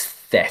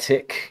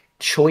aesthetic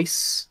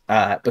choice.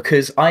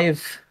 Because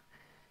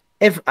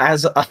if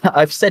as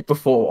I've said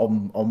before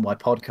on my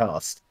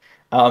podcast,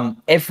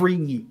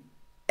 every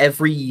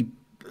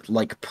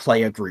like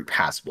player group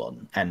has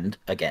one, and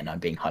again, I'm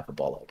being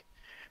hyperbolic,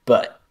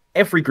 but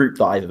every group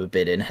that I've ever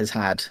been in has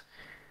had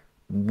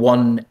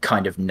one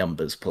kind of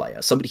numbers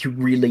player, somebody who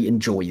really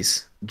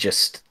enjoys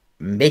just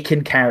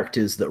making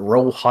characters that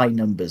roll high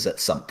numbers at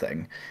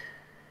something.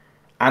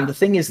 And the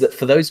thing is that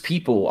for those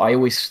people,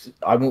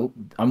 I'm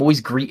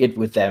always greeted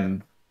with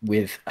them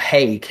with,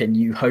 "Hey, can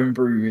you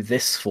homebrew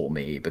this for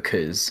me?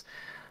 Because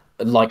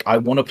like I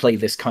want to play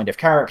this kind of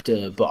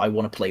character, but I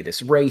want to play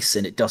this race,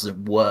 and it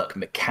doesn't work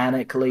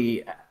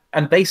mechanically."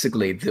 And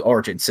basically, the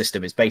origin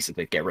system is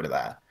basically get rid of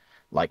that.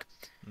 Like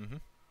Hmm.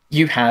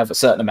 you have a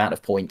certain amount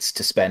of points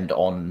to spend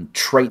on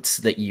traits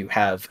that you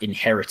have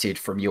inherited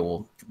from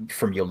your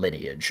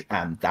lineage,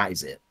 and that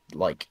is it.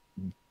 Like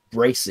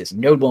race is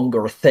no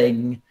longer a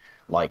thing.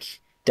 Like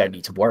don't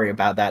need to worry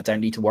about that.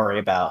 Don't need to worry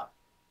about,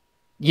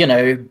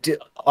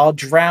 are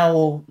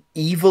drow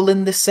evil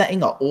in this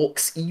setting? Are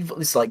orcs evil?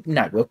 It's like,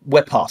 no,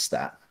 we're past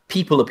that.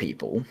 People are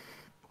people,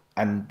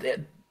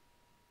 and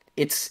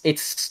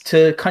it's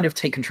to kind of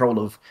take control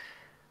of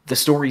the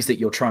stories that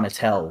you're trying to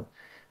tell,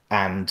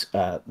 and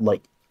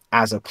like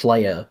as a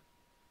player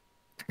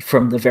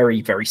from the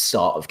very very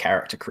start of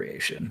character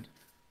creation.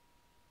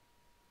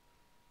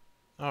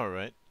 All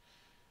right.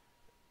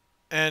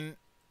 And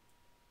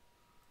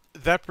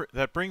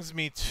that brings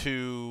me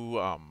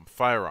to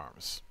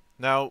firearms.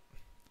 Now,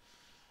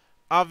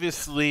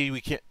 obviously,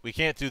 we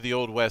can't do the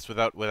old west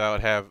without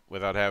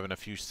having a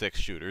few six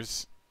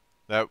shooters.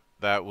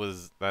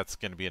 That's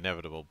going to be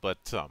inevitable.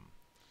 But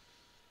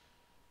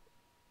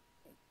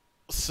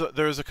so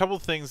there's a couple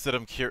of things that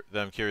I'm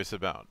curious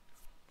about.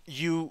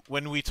 You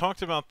When we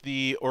talked about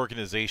the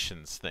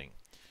organizations thing,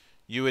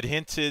 you had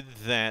hinted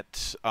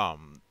that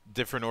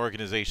different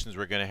organizations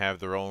were going to have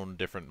their own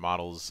different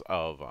models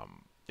of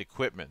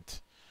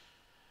equipment.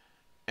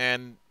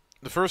 And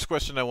the first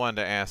question I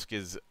wanted to ask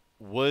is,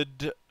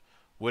 would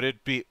would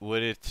it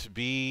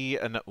be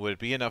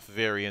enough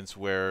variance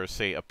where,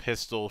 say, a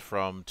pistol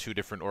from two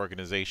different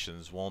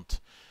organizations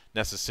won't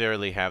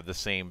necessarily have the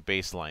same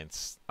baseline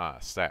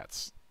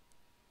stats?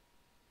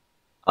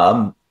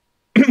 Um,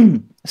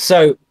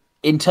 so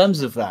in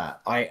terms of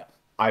that,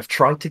 I've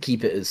tried to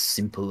keep it as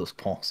simple as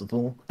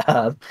possible,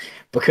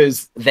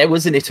 because there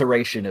was an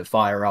iteration of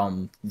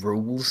firearm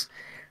rules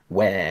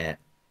where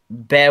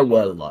there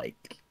were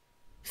like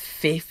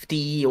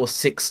 50 or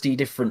 60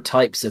 different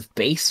types of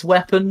base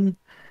weapon,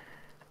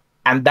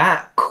 and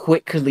that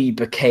quickly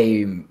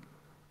became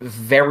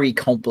very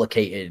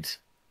complicated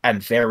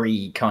and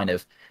very kind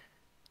of,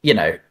 you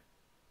know,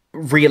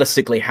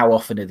 realistically, how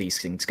often are these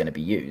things going to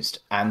be used?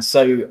 And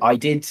so I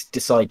did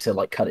decide to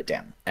like cut it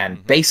down.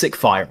 And Mm-hmm. basic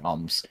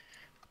firearms,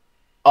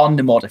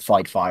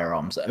 unmodified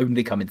firearms,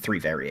 only come in three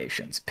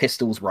variations: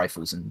 pistols,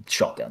 rifles, and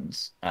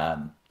shotguns.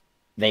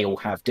 They all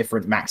have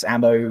different max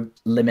ammo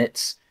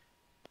limits.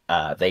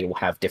 They all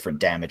have different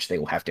damage. They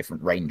all have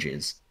different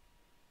ranges.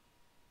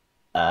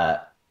 Uh,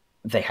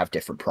 they have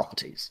different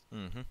properties.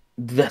 Mm-hmm.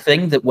 The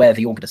thing that where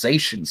the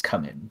organizations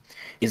come in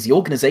is the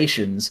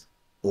organizations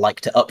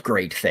like to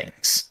upgrade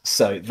things.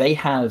 So they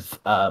have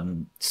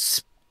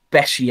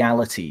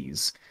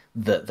specialities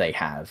that they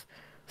have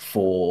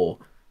for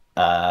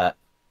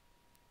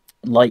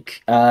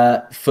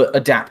for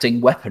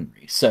adapting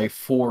weaponry. So,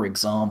 for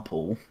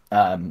example,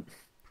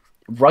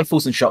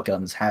 rifles and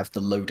shotguns have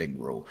the loading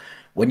rule.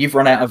 When you've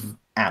run out of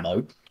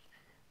ammo,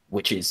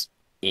 which is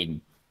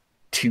in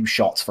two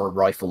shots for a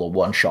rifle or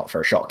one shot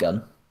for a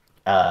shotgun,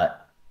 uh,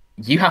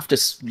 you have to.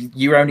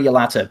 You're only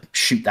allowed to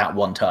shoot that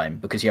one time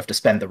because you have to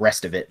spend the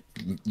rest of it,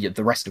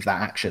 the rest of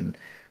that action,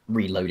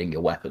 reloading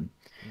your weapon.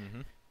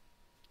 Mm-hmm.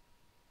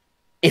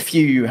 If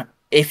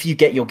you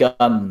get your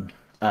gun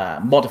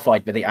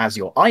modified by the As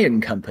Your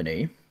Iron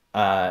Company,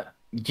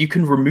 you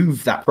can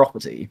remove that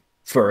property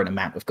for an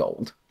amount of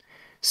gold.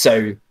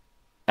 So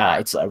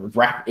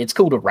it's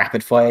called a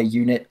rapid fire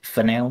unit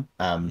for now.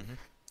 Mm-hmm.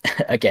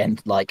 Again,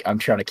 like I'm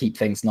trying to keep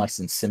things nice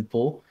and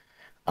simple.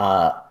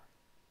 Uh,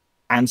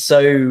 and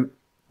so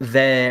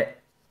they're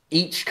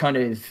each kind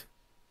of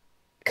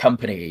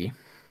company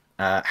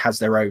has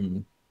their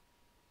own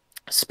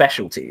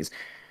specialties.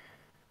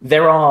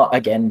 There are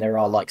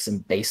like some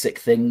basic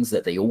things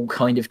that they all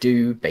kind of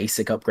do,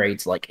 basic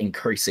upgrades like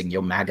increasing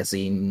your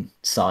magazine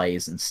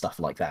size and stuff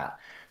like that.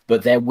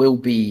 But there will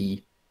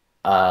be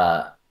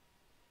uh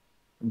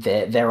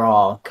there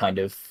are kind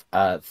of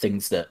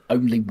things that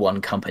only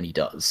one company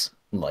does.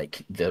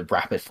 Like the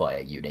rapid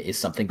fire unit is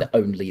something that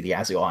only the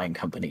Azure Iron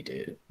Company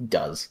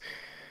does.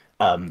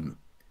 Um,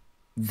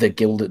 the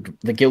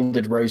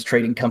Gilded Rose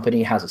Trading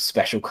Company has a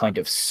special kind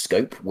of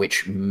scope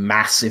which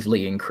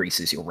massively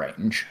increases your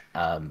range.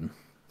 And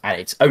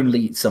it's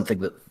something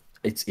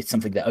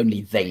that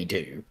only they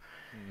do.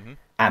 Mm-hmm.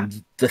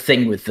 And the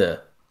thing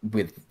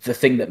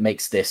that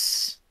makes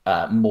this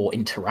more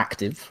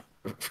interactive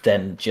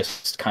than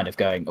just kind of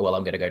going, oh, well,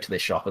 I'm going to go to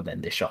this shop and then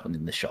this shop and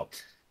then this shop.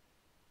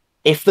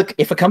 If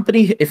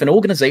an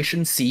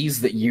organization sees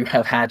that you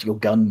have had your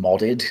gun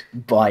modded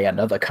by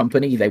another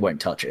company, they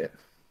won't touch it.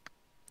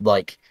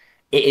 Like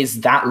it is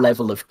that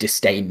level of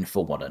disdain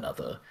for one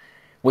another,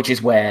 which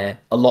is where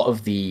a lot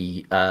of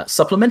the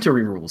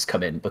supplementary rules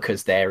come in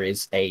because there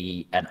is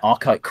an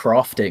archite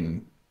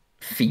crafting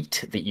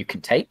feat that you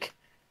can take.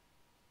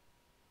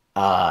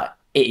 It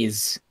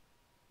is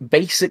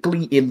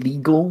basically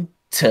illegal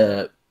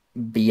to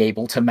be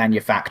able to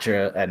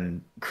manufacture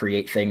and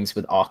create things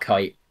with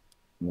archite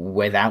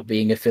without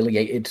being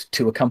affiliated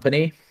to a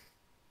company,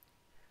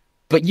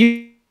 but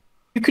you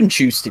can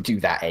choose to do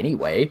that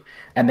anyway,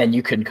 and then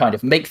you can kind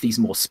of make these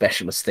more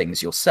specialist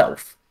things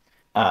yourself.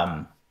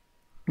 Um,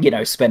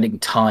 spending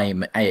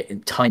time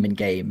in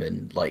game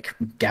and like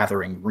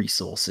gathering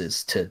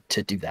resources to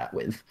do that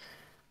with.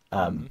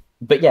 Mm-hmm.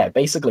 But yeah,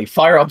 basically,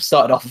 firearms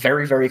started off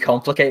very very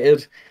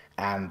complicated,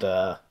 and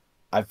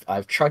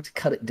I've tried to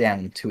cut it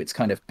down to its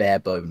kind of bare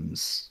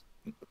bones,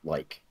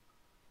 like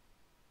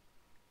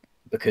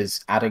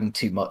because adding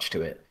too much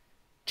to it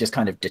just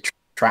kind of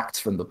detracts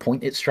from the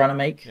point it's trying to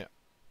make. Yeah.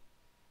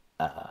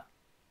 Uh,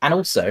 and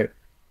also,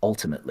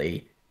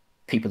 ultimately,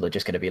 people are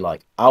just going to be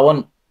like, I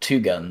want two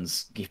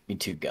guns, give me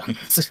two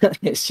guns.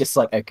 It's just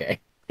like,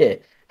 okay, here,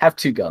 have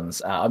two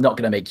guns. I'm not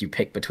going to make you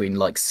pick between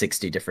like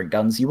 60 different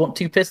guns. You want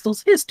two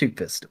pistols? Here's two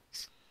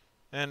pistols.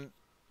 And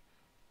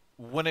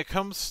when it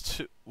comes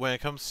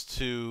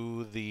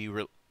to the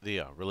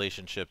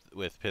relationship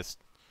with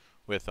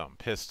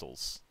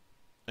pistols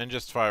and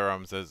just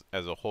firearms as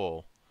a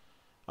whole,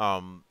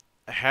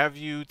 have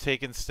you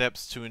taken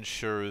steps to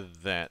ensure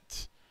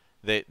that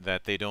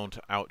they don't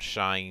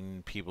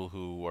outshine people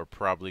who are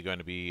probably going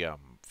to be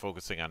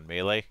focusing on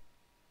melee?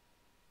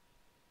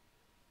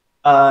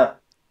 Uh,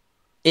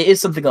 it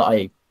is something that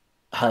I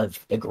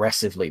have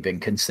aggressively been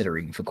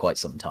considering for quite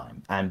some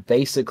time. And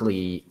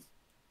basically,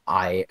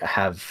 I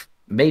have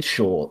made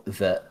sure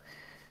that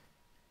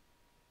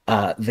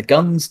the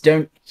guns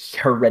don't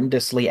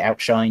horrendously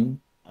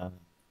outshine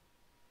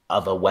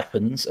other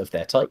weapons of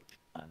their type,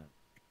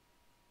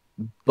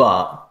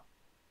 but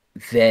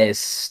there's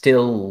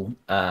still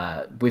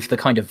with the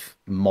kind of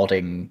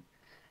modding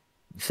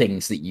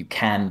things that you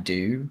can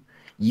do,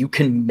 you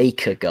can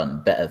make a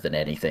gun better than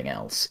anything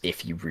else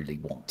if you really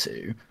want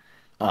to.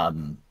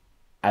 Um,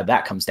 and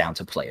that comes down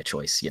to player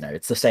choice.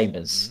 It's the same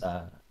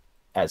Mm-hmm.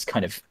 as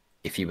kind of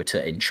if you were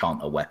to enchant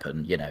a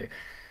weapon.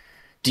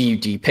 Do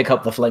you pick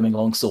up the flaming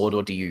longsword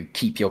or do you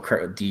keep your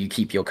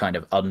kind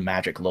of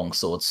unmagic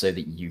longsword so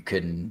that you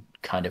can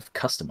kind of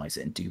customize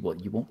it and do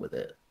what you want with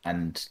it?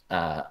 And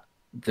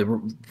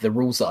the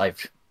rules that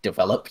I've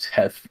developed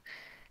have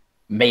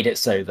made it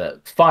so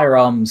that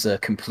firearms are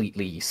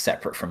completely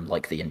separate from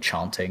like the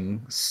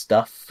enchanting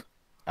stuff,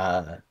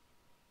 uh,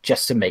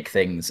 just to make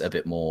things a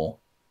bit more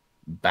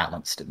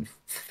balanced and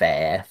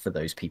fair for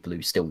those people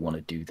who still want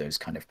to do those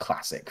kind of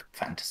classic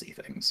fantasy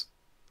things.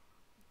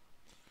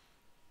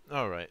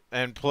 All right,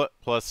 and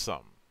plus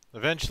some.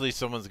 Eventually,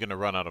 someone's going to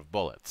run out of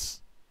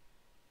bullets.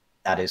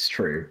 That is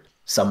true.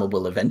 Someone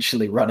will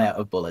eventually run out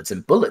of bullets,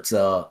 and bullets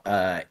are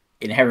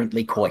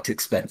inherently quite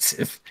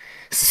expensive.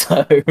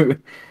 So,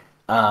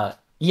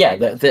 yeah,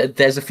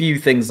 there's a few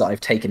things that I've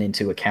taken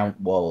into account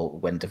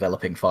when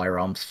developing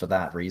firearms for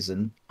that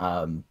reason.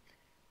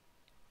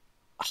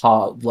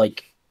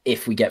 Like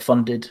if we get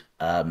funded,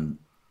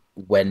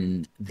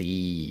 when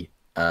the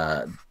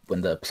uh,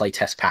 when the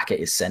playtest packet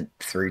is sent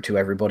through to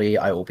everybody,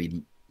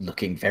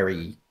 looking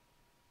very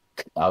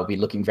I'll be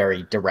looking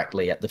very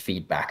directly at the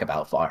feedback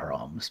about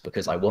firearms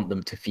because I want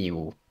them to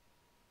feel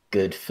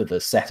good for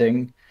the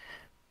setting,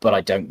 but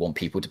I don't want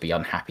people to be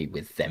unhappy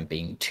with them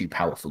being too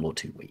powerful or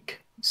too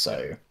weak. Yeah.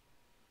 So,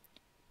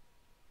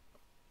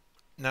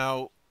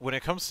 Now, when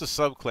it comes to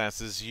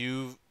subclasses,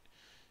 you've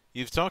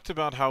talked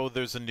about how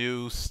there's a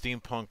new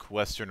steampunk,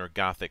 western, or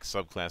gothic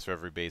subclass for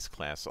every base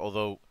class.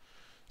 Although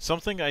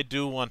something I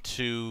do want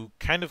to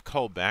kind of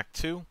call back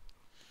to,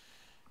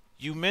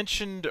 you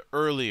mentioned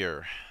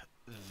earlier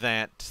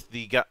that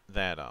the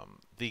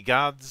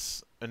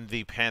gods and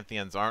the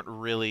pantheons aren't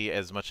really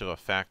as much of a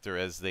factor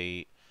as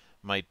they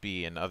might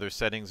be in other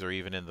settings or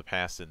even in the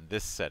past in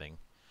this setting.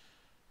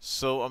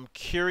 So I'm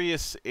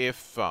curious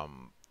if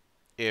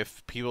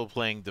people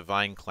playing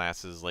divine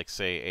classes, like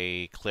say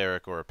a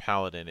cleric or a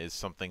paladin, is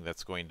something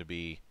that's going to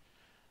be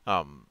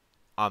um,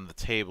 on the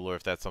table, or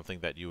if that's something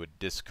that you would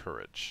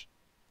discourage.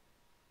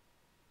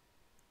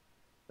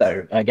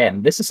 so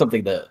again, this is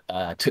something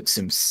that took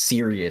some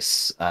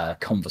serious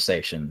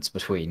conversations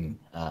between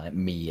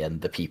me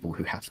and the people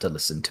who have to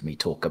listen to me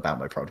talk about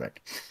my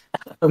project.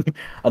 Um,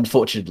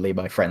 Unfortunately,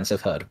 my friends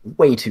have heard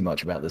way too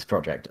much about this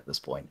project at this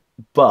point.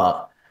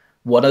 But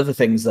one of the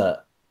things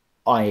that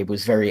I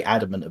was very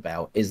adamant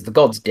about is the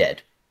gods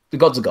dead. The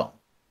gods are gone.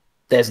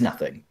 There's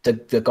nothing.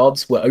 The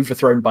gods were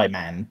overthrown by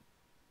man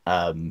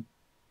um,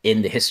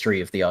 in the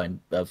history of the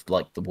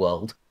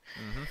world.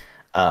 Mm-hmm.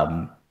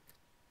 Um,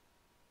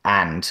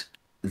 and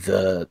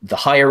the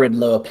higher and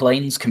lower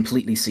planes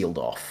completely sealed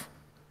off.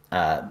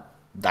 Uh,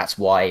 that's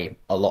why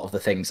a lot of the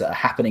things that are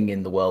happening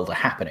in the world are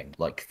happening,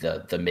 like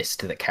the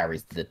mist that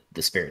carries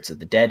the spirits of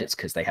the dead. It's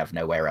because they have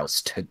nowhere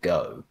else to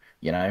go,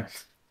 you know.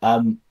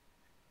 Um,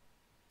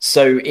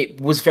 so it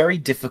was very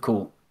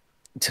difficult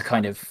to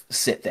kind of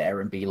sit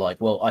there and be like,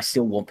 well, I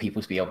still want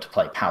people to be able to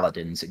play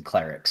paladins and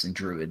clerics and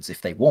druids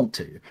if they want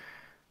to,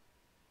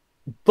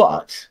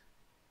 but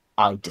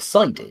I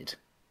decided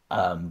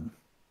um,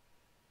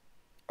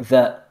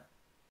 that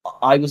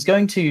I was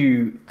going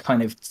to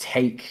kind of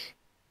take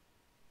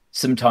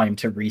some time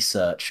to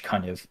research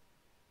kind of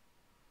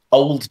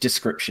old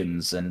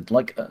descriptions and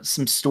like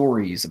some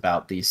stories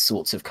about these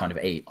sorts of kind of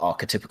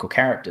archetypical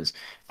characters.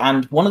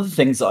 And one of the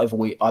things that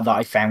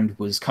I found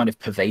was kind of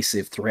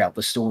pervasive throughout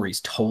the stories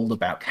told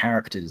about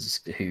characters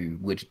who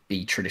would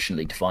be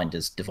traditionally defined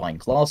as divine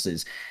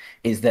classes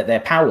is that their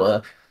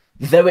power,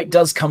 though it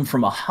does come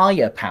from a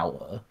higher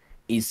power,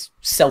 is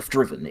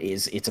self-driven.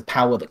 Is It's a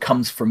power that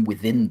comes from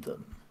within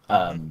them.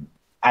 Mm-hmm.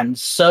 And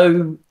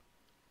so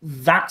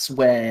that's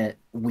where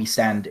we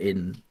stand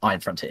in Iron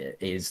Frontier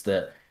is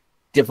that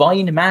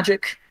divine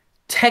magic,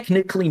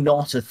 technically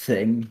not a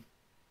thing.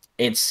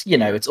 It's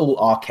all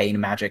arcane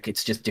magic.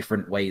 It's just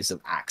different ways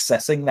of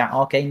accessing that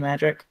arcane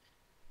magic.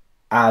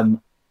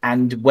 Um,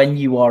 and when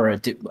you are a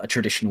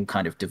traditional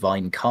kind of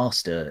divine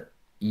caster,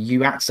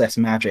 you access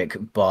magic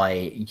by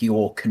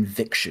your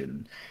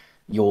conviction,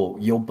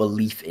 your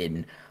belief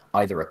in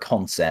either a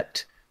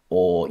concept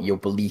or your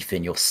belief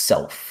in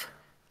yourself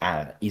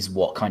is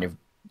what kind of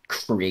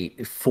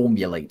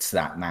formulates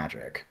that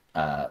magic.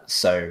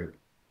 So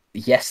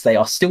yes, they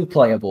are still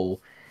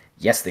playable.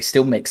 Yes, they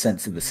still make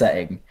sense in the Mm-hmm.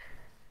 setting.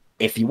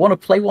 If you want to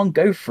play one,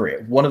 go for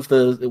it. One of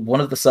the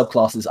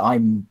subclasses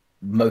I'm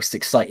most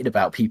excited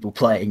about people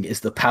playing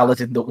is the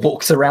paladin that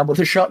walks around with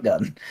a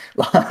shotgun.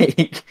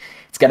 Like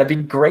it's gonna be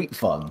great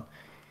fun.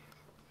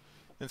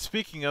 And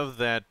speaking of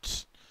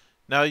that,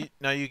 now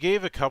you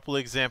gave a couple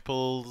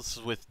examples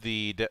with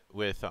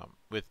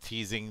with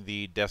teasing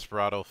the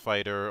desperado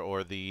fighter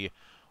or the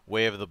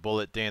way of the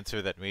bullet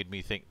dancer that made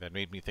me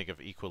think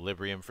of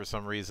equilibrium for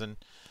some reason.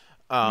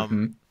 Um,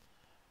 hmm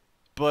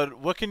but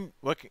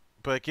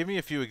but give me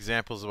a few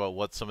examples about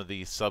what some of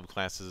these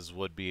subclasses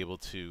would be able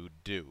to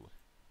do.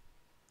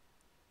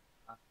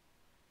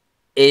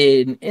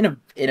 In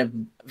a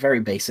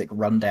very basic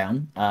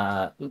rundown,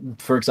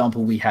 for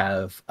example, we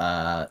have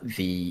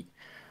the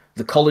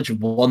College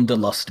of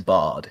Wanderlust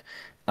Bard.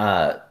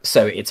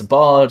 So it's a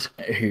bard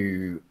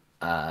who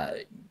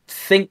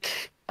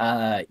think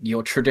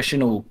your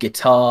traditional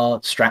guitar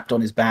strapped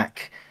on his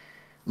back,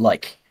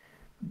 like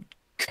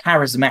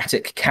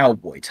charismatic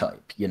cowboy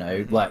type,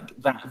 Mm-hmm. like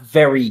that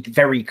very,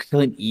 very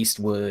Clint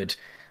Eastwood,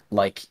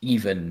 like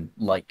even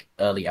like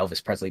early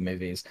Elvis Presley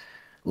movies,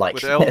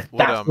 like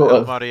Would that sort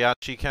El of,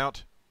 Mariachi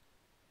count?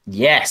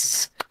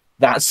 yes,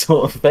 that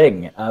sort of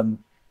thing.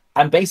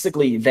 And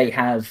basically they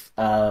have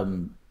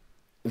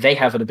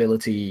an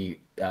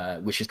ability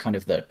which is kind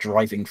of the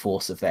driving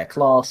force of their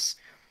class.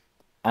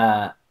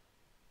 Uh,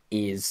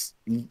 is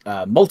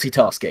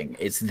multitasking.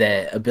 It's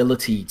their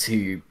ability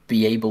to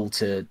be able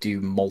to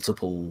do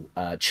multiple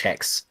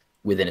checks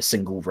within a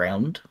single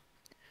round.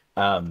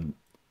 Um,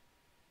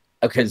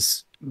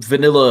 because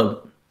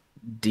vanilla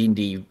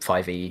D&D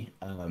 5e,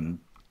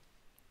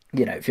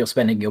 if you're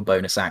spending your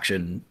bonus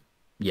action,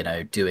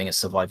 doing a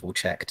survival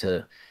check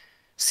to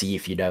see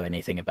if you know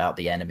anything about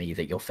the enemy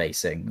that you're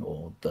facing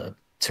or the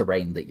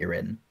terrain that you're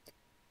in,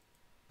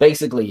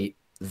 basically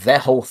their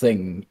whole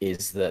thing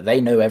is that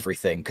they know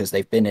everything because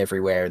they've been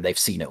everywhere and they've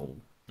seen it all.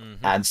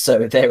 Mm-hmm. And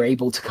so they're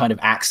able to kind of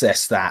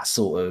access that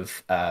sort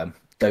of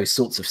those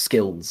sorts of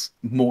skills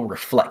more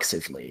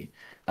reflexively.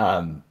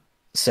 Um,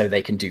 so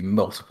they can do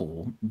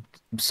multiple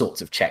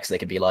sorts of checks. They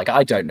can be like,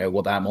 I don't know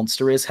what that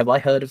monster is. Have I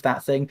heard of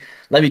that thing?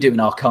 Let me do an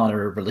Arcana,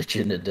 a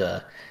religion, and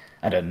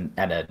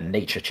a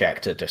nature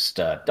check to just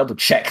double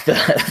check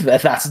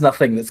that that's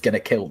nothing that's going to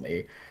kill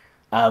me.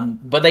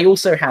 But they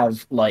also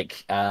have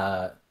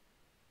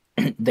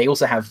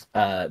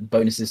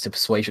bonuses to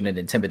persuasion and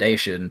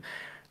intimidation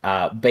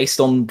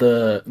based on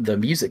the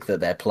music that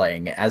they're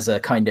playing as a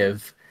kind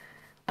of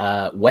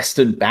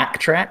Western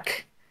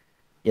backtrack.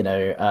 You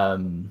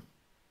know,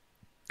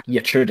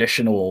 your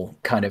traditional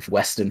kind of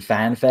Western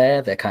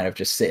fanfare. They're kind of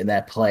just sitting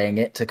there playing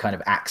it to kind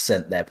of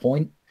accent their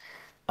point.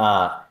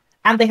 Uh,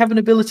 and they have an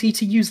ability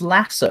to use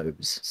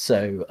lassos.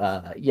 So,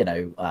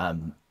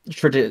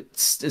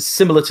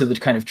 similar to the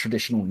kind of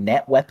traditional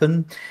net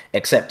weapon,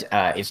 except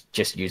it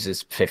just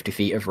uses 50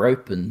 feet of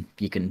rope, and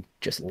you can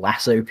just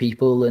lasso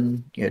people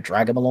and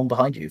drag them along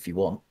behind you if you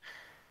want.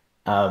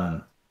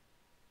 Um,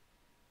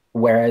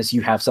 Whereas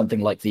you have something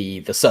like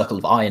the Circle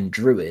of Iron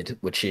Druid,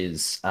 which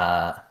is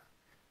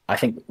I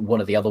think one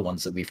of the other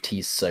ones that we've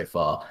teased so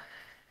far.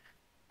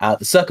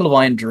 The Circle of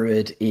Iron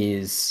Druid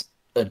is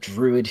a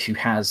druid who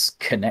has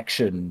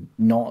connection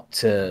not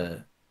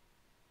to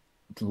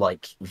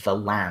like the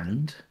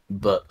land,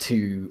 but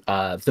to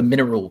the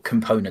mineral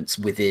components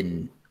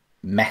within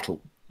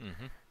metal.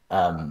 Mm-hmm.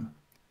 Um,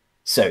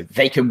 so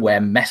they can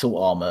wear metal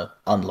armor,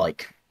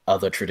 unlike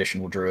other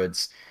traditional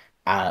druids,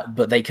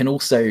 but they can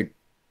also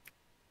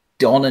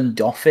don and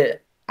doff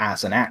it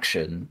as an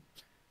action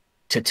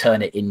to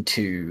turn it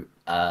into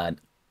an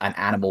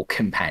animal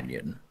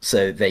companion.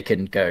 So they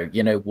can go,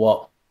 you know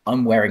what?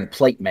 I'm wearing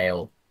plate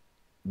mail.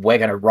 We're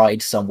going to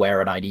ride somewhere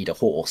and I need a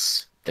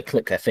horse. They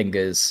click their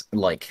fingers,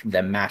 like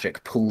their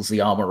magic pulls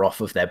the armor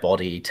off of their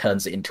body,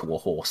 turns it into a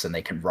horse, and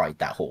they can ride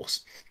that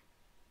horse.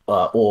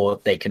 Or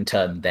they can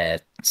turn their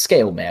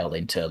scale mail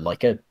into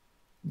like a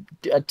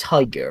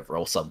tiger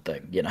or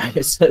something, Mm-hmm.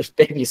 It's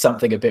maybe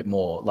something a bit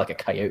more like a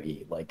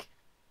coyote, like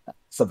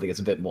something that's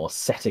a bit more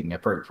setting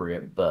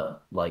appropriate,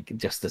 but like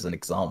just as an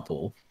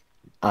example.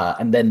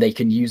 And then they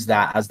can use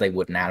that as they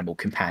would an animal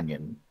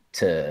companion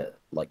to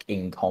like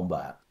in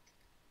combat.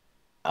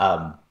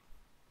 Um,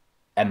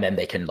 and then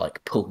they can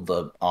like pull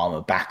the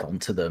armor back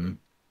onto them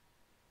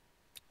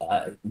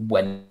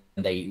when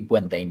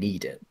they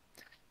need it.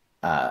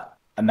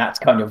 And that's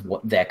kind of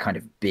what their kind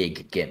of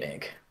big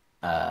gimmick.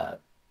 Uh,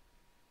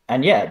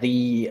 and yeah,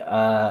 the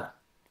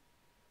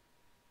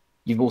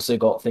you've also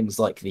got things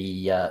like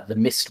the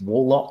Mist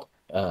Warlock.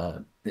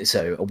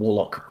 So a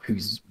warlock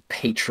whose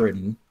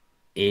patron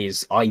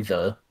is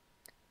either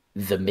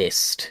the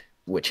mist,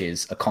 which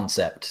is a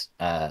concept,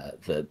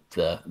 the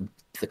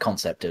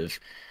concept of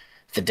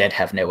the dead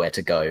have nowhere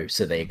to go,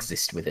 so they Mm-hmm.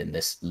 exist within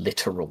this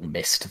literal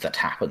mist that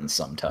happens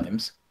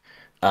sometimes.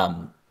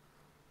 Um,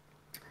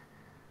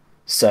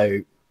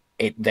 so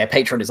their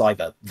patron is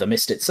either the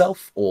mist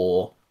itself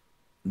or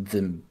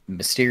the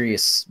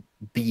mysterious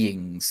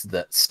beings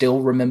that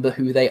still remember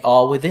who they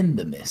are within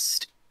the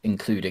mist,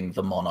 including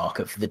the monarch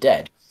of the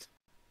dead.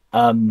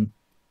 Um,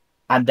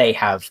 and they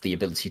have the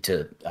ability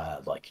to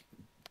like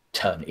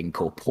turn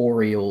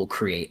incorporeal,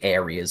 create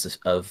areas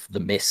of the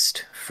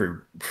mist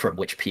from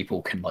which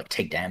people can like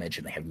take damage,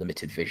 and they have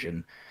limited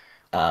vision.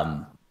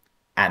 Um,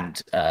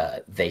 and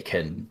they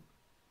can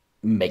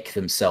make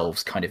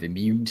themselves kind of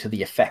immune to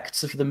the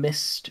effects of the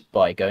mist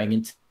by going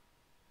into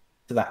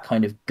that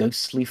kind of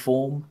ghostly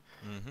form.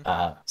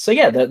 Mm-hmm. So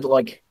yeah,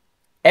 like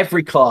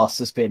every class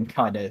has been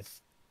kind of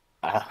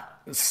uh,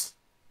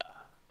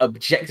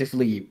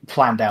 objectively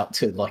planned out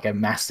to like a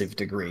massive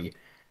degree.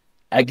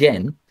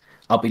 Again,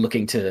 I'll be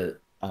looking to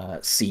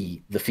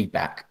see the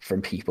feedback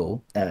from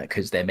people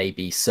because there may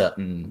be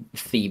certain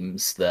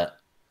themes that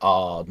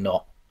are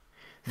not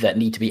that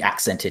need to be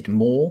accented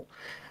more,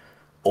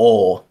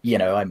 or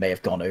I may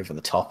have gone over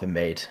the top and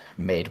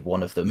made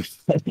one of them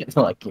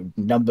like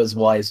numbers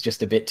wise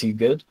just a bit too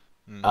good.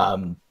 Mm-hmm.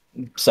 Um,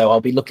 so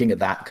I'll be looking at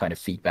that kind of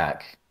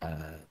feedback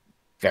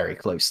very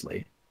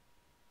closely.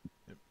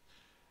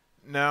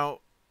 Now,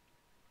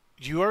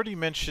 you already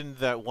mentioned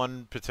that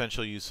one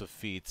potential use of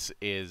feats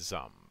is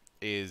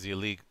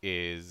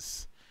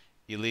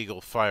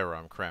illegal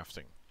firearm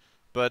crafting,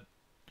 but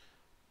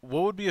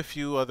what would be a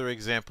few other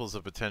examples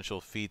of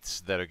potential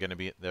feats that are going to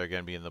be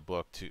in the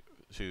book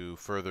to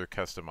further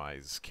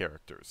customize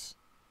characters?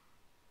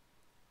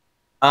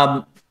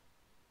 Um,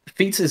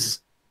 Feats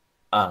is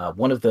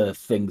one of the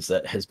things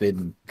that has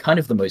been kind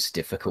of the most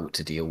difficult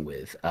to deal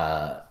with.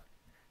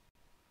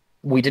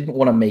 We didn't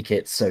want to make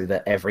it so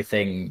that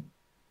everything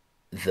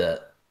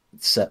that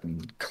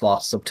certain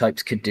class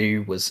subtypes could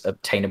do was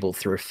obtainable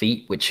through a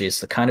feat, which is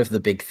the kind of the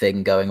big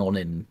thing going on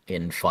in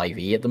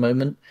 5e at the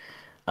moment.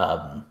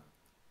 Um,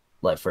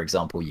 like for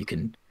example, you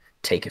can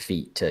take a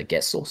feat to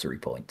get sorcery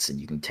points, and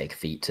you can take a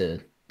feat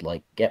to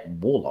like get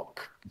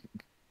warlock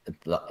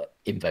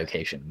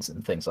invocations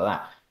and things like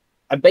that.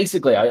 And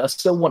basically, I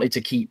still wanted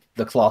to keep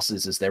the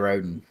classes as their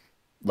own,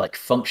 like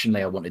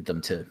functionally, I wanted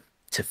them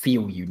to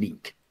feel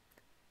unique.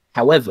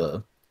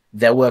 However,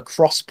 there were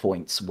cross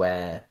points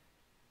where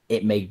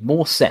it made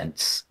more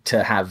sense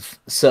to have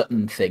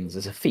certain things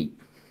as a feat.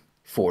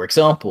 For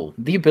example,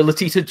 the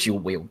ability to dual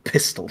wield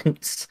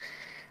pistols.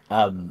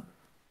 um,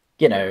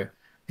 you know,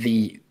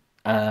 the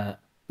uh,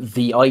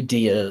 the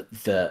idea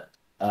that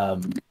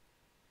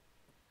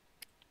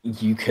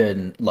you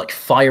can like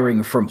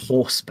firing from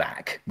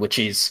horseback, which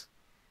is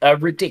a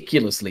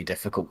ridiculously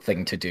difficult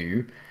thing to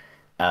do.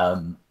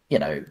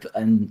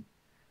 And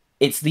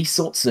it's these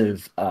sorts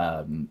of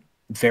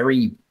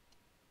very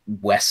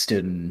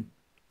Western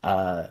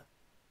uh,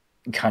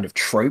 kind of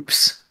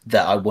tropes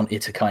that I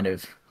wanted to kind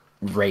of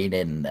rein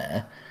in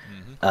there.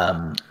 Mm-hmm.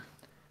 Um,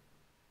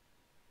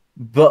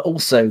 but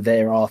also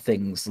there are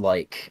things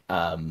like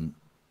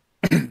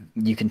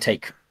you can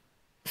take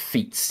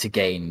feats to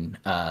gain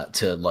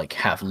to like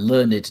have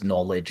learned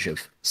knowledge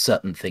of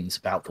certain things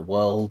about the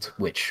world,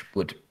 which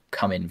would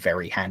come in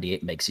very handy.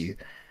 It makes you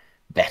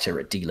better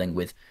at dealing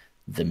with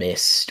the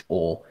mist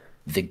or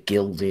the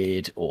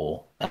gilded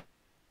or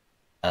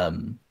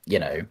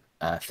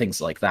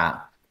things like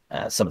that.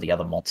 Some of the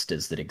other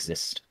monsters that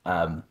exist.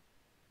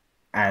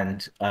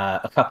 And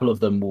a couple of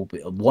them will be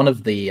one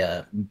of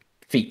the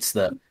feats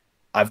that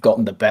I've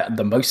gotten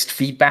the most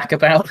feedback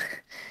about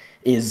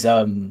is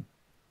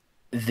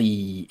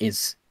the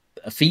is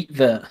a feat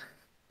that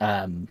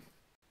um,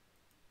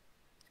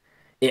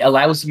 it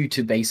allows you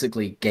to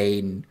basically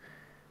gain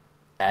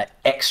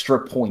extra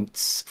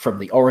points from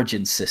the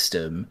origin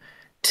system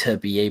to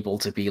be able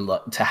to be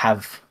like to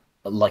have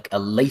like a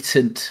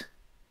latent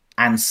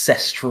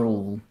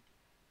ancestral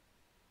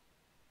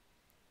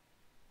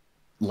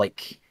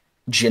like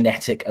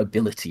genetic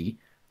ability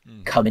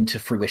Mm-hmm. come into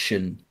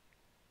fruition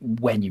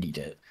when you need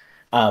it.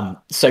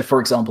 So, for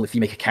example, if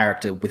you make a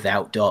character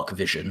without dark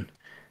vision,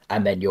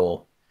 and then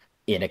you're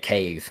in a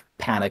cave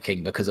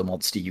panicking because a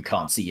monster you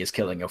can't see is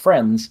killing your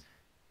friends,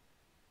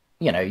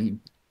 you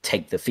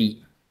take the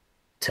feat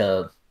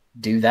to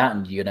do that,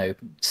 and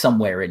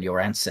somewhere in your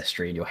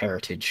ancestry and your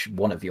heritage,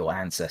 one of your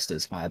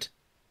ancestors had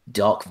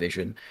dark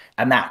vision,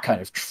 and that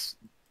kind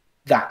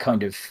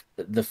of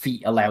the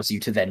feat allows you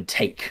to then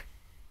take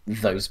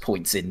those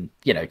points in.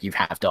 You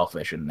have dark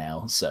vision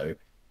now, so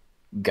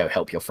go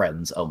help your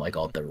friends. Oh my Mm-hmm.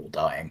 god, they're all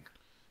dying.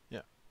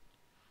 Yeah.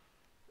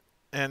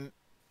 And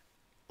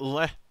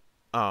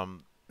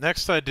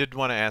next, I did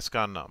want to ask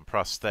on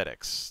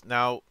prosthetics.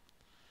 Now,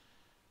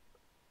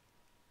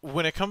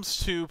 when it comes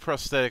to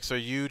prosthetics,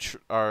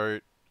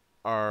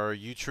 are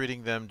you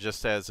treating them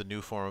just as a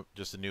new form,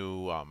 just a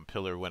new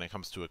pillar when it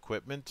comes to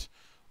equipment,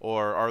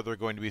 or are there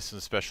going to be some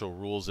special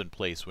rules in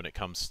place when it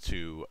comes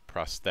to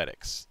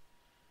prosthetics?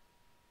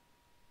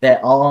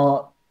 There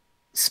are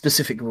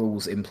specific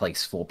rules in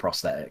place for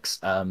prosthetics.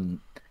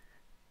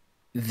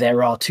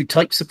 There are two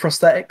types of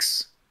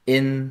prosthetics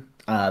in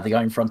the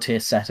Iron Frontier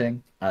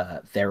setting.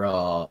 There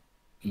are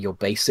your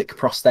basic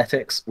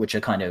prosthetics, which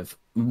are kind of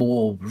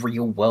more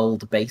real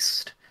world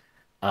based.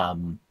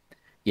 Um,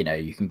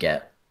 you can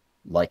get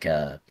like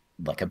a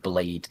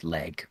blade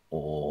leg,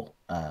 or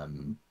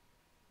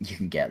you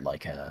can get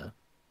like a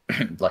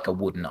like a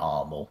wooden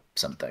arm or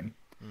something.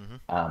 Mm-hmm.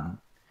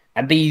 Um,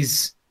 and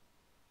these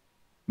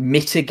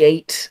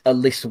mitigate a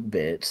little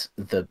bit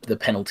the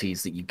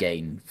penalties that you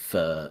gain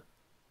for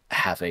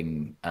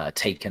having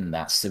taken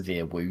that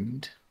severe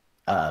wound,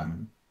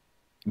 um,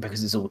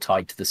 because it's all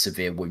tied to the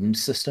severe wound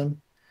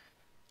system.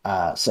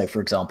 So,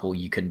 for example,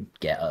 you can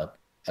get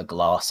a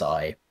glass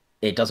eye.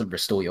 It doesn't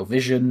restore your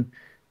vision,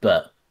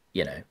 but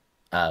you know,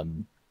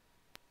 um,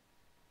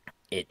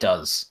 it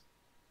does.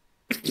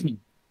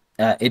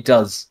 It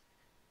does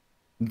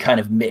kind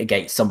of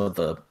mitigate some of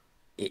the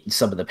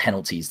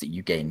penalties that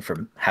you gain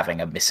from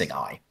having a missing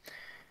eye.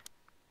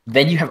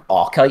 Then you have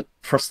archetype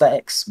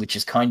prosthetics, which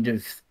is kind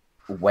of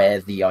where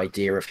the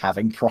idea of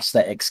having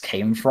prosthetics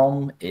came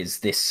from. Is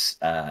this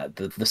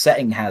the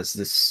setting has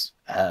this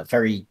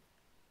very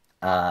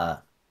uh,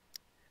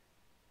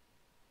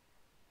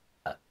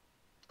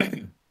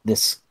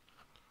 this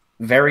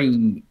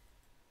very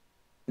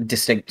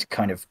distinct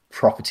kind of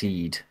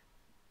propertied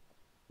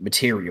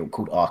material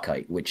called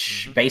archetype,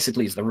 which Mm-hmm.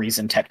 basically is the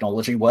reason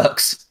technology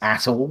works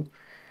at all.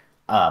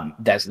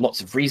 There's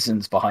lots of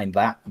reasons behind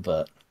that,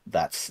 but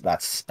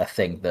that's a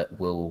thing that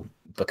will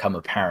become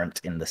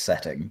apparent in the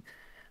setting.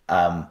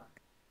 Um,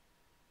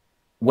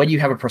 when you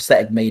have a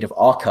prosthetic made of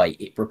archite,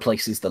 it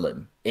replaces the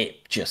limb.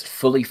 It just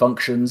fully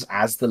functions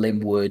as the limb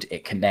would.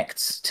 It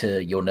connects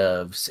to your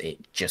nerves.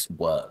 It just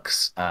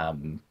works.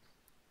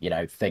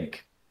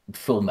 Think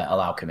Full Metal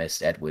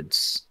Alchemist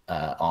Edward's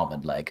arm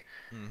and leg.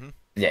 Mm-hmm.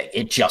 Yeah,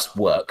 it just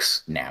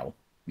works now.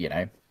 You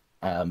know,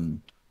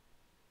 um,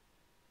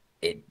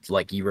 it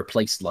like you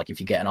replace like if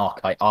you get an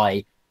archetype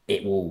eye,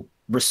 it will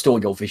restore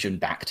your vision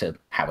back to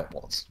how it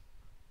was.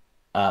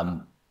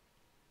 Um,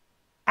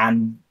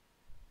 and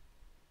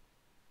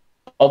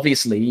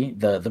obviously,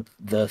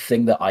 the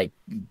thing that I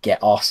get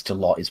asked a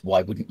lot is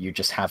why wouldn't you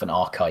just have an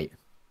archetype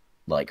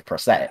like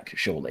prosthetic?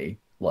 Surely,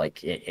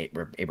 like it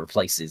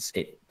replaces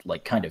it,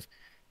 like kind of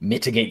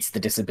mitigates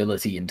the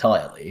disability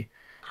entirely.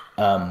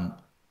 Um,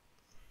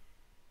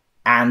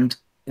 and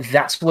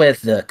that's where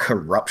the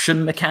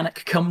corruption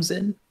mechanic comes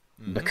in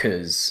Mm-hmm.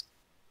 because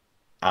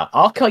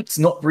archetype's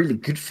not really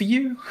good for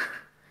you.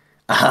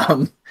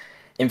 Um,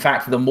 in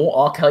fact, the more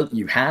archetype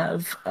you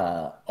have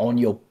on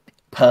your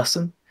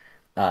person,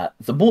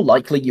 the more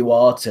likely you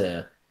are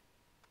to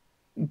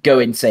go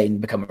insane,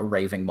 become a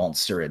raving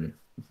monster, and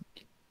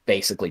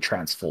basically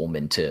transform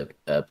into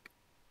a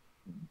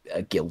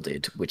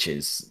gilded, which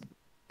is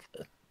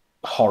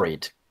a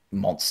horrid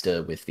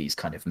monster with these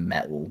kind of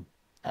metal,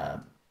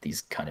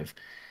 these kind of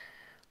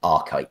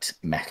archite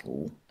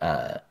metal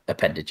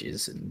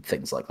appendages and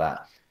things like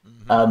that.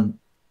 Mm-hmm. Um,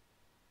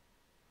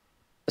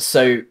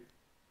 so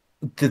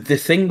the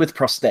thing with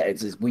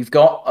prosthetics is we've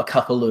got a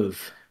couple of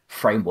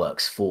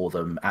frameworks for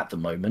them at the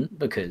moment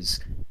because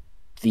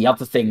the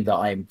other thing that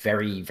I'm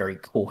very, very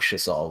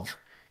cautious of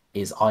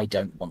is I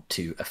don't want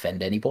to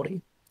offend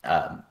anybody.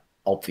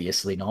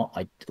 Obviously not.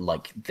 I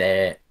like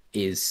there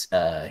is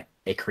a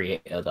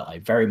creator that I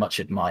very much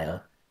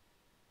admire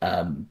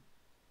um,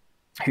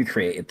 who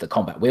created the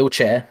combat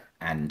wheelchair,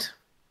 and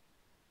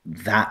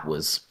that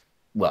was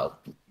well,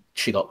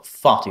 she got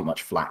far too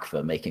much flack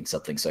for making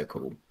something so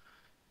cool.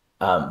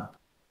 Um,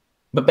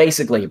 but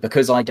basically,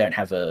 because I don't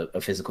have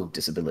a physical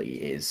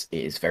disability, it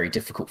is very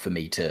difficult for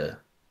me to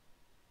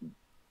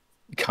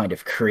kind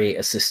of create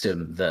a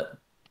system that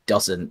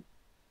doesn't,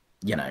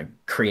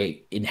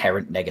 create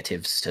inherent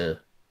negatives to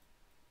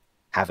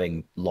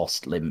having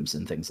lost limbs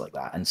and things like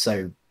that. And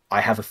so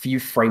I have a few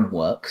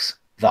frameworks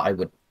that I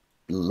would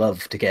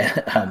love to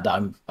get, and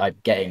I'm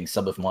getting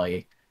some of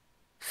my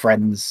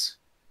friends,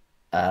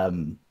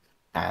 um,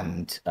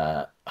 and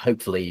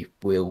hopefully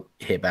we'll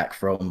hear back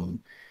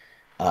from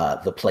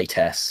the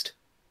playtest.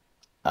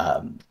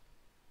 Um,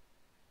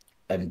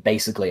 and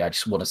basically, I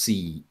just want to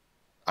see.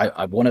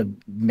 I want to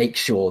make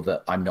sure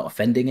that I'm not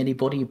offending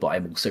anybody, but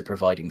I'm also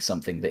providing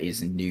something that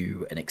is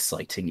new and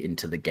exciting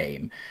into the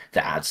game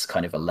that adds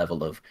kind of a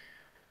level of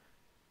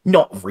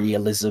not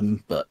realism,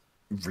 but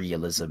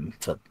realism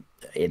for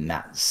in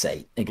that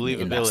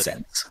Believability.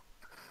 sense.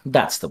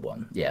 That's the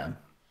one. Yeah.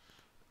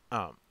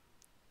 Um,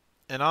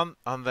 and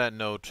on that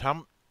note,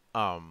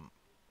 um,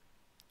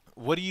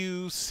 what do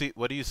you see?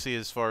 What do you see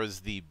as far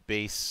as the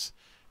base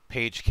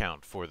page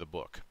count for the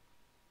book?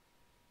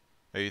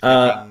 Are you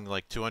Uh, thinking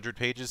like 200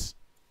 pages?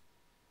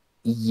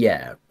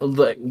 yeah.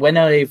 Look, when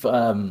I've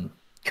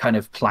kind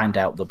of planned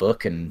out the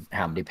book and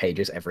how many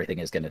pages everything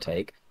is going to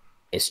take,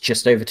 it's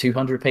just over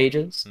 200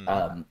 pages.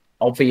 Mm-hmm.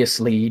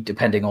 Obviously,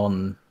 depending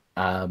on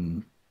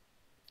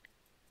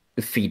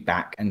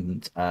feedback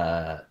and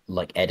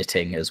like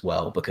editing as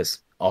well, because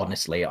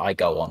honestly, I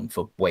go on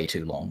for way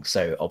too long.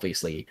 So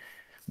obviously,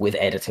 with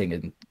editing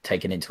and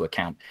taken into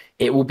account,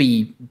 it will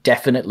be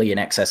definitely in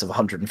excess of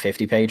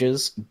 150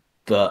 pages,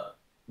 but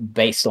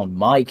based on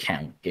my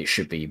count, it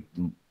should be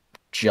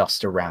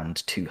just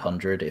around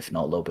 200, if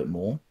not a little bit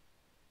more.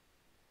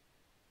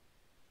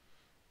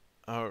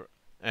 Uh,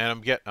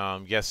 and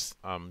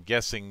I'm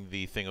guessing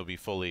the thing will be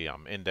fully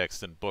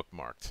indexed and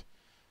bookmarked.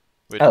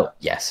 Which, Oh,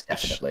 yes,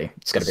 which definitely.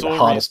 It's the going to be the sole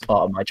hardest reason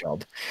part of my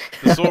job.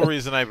 the sole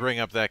reason I bring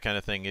up that kind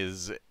of thing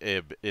is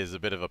a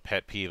bit of a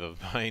pet peeve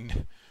of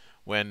mine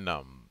when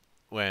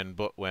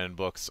when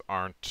books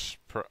aren't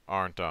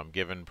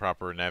given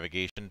proper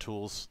navigation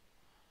tools.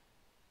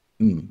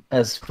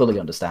 That's fully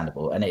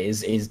understandable, and it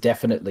is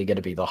definitely going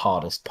to be the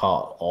hardest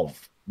part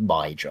of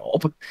my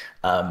job.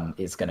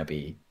 Is going to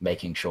be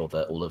making sure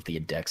that all of the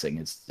indexing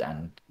is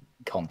and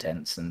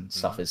contents and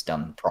Mm-hmm. stuff is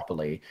done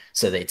properly,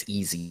 so that it's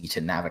easy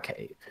to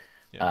navigate.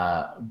 Yeah.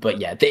 But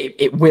yeah,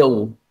 it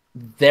will.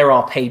 There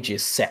are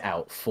pages set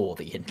out for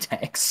the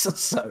index,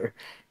 so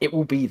it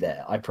will be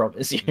there. I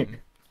promise you.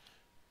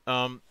 Mm-hmm.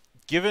 Um,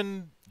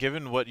 given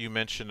what you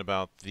mentioned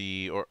about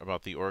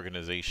about the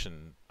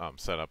organization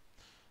setup,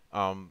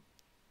 um,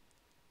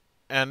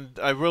 and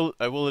I will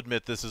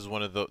admit this is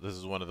one of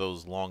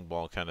those long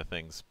ball kind of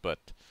things,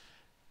 but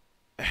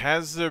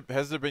has there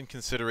been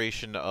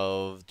consideration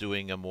of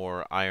doing a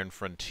more Iron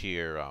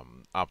Frontier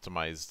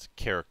optimized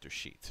character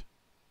sheet?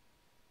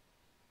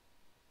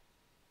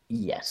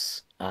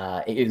 Yes,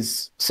 it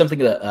is something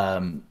that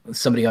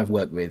somebody I've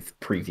worked with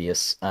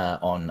previous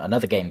on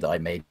another game that I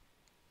made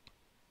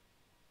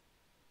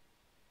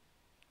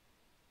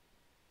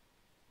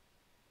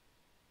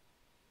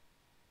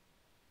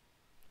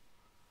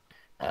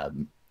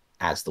um,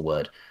 as the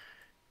word.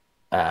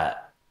 Uh,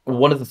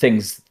 One of the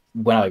things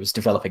when I was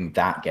developing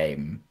that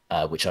game,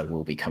 which I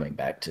will be coming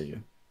back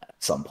to at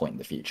some point in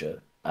the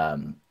future,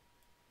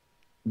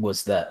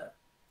 was that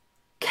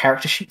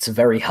character sheets are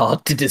very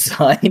hard to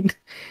design.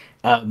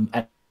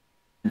 And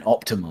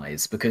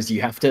optimize because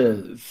you have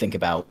to think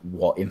about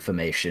what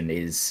information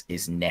is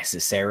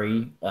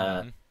necessary.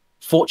 Mm-hmm.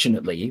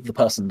 Fortunately, the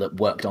person that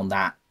worked on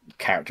that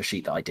character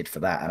sheet that I did for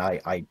that, and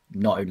I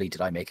not only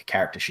did I make a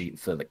character sheet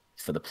for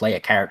the player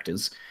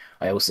characters,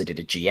 I also did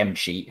a GM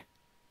sheet,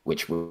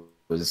 which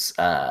was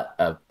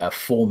a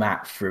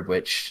format through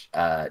which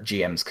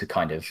GMs could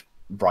kind of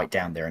write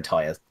down their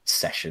entire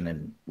session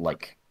and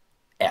like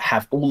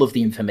have all of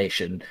the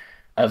information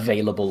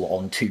available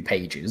on 2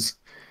 pages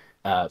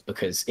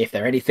because if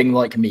they're anything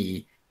like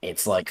me,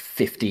 it's like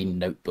 15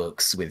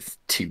 notebooks with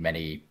too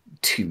many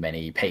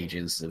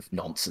pages of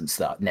nonsense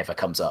that never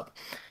comes up.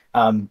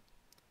 Um,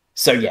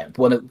 so yeah,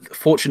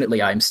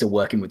 fortunately, I'm still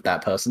working with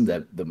that person.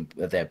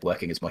 They're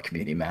working as my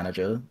community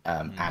manager,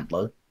 Mm-hmm.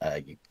 Antler.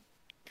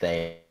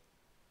 They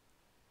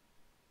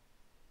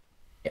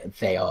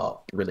they are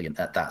brilliant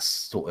at that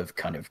sort of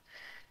kind of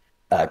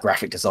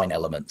graphic design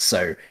element.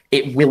 So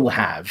it will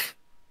have,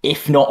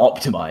 if not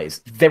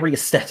optimized, very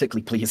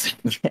aesthetically pleasing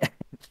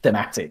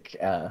thematic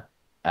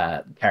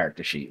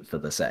character sheet for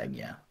the setting.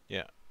 Yeah.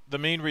 Yeah. The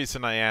main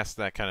reason I asked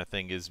that kind of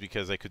thing is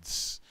because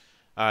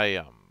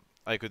I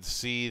I could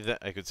see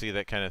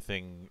that kind of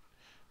thing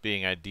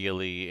being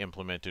ideally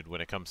implemented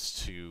when it comes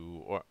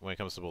to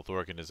both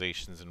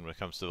organizations and when it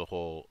comes to the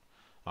whole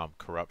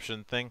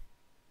corruption thing.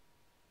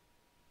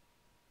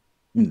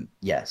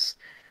 Yes.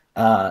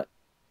 Uh,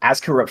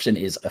 as corruption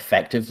is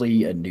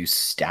effectively a new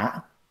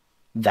stat,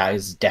 that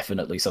is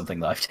definitely something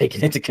that I've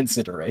taken into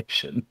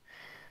consideration.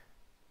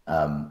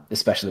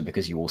 Especially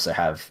because you also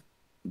have,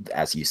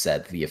 as you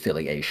said, the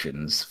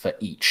affiliations for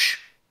each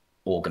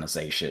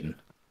organization,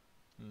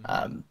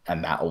 Mm-hmm.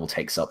 and that all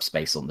takes up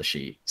space on the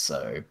sheet.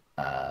 So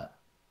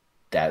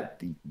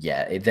that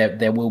yeah,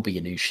 there will be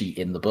a new sheet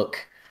in the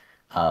book.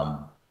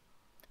 Um,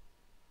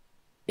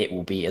 it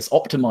will be as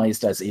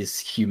optimized as is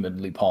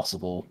humanly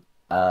possible,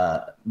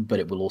 but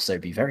it will also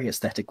be very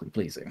aesthetically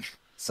pleasing.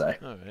 So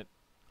All right.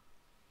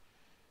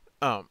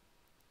 Um,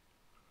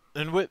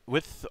 and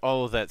with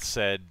all of that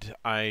said,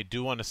 I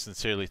do want to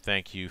sincerely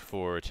thank you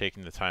for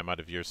taking the time out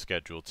of your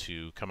schedule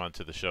to come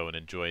onto the show and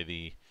enjoy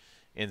the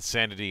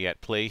insanity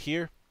at play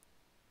here.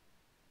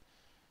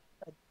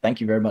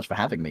 thank you very much for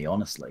having me.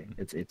 Honestly,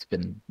 it's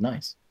been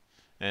nice.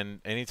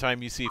 And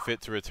anytime you see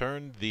fit to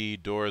return, the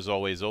door is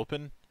always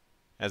open.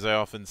 As I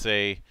often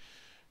say,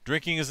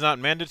 drinking is not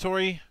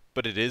mandatory,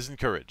 but it is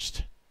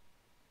encouraged.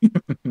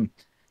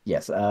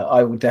 Yes,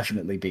 I will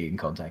definitely be in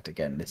contact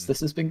again. This Mm. this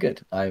has been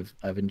good. I've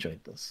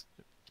enjoyed this.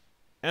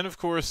 And of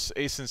course,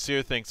 a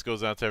sincere thanks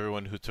goes out to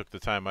everyone who took the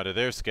time out of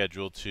their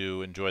schedule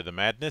to enjoy the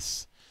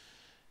madness.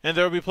 And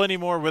there will be plenty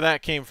more where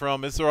that came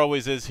from, as there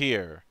always is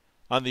here,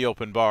 on the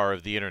open bar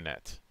of the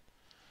internet.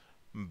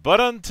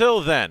 But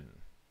until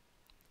then,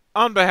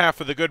 on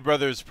behalf of the good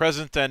brothers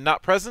present and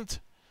not present,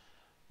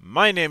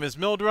 my name is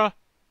Mildra.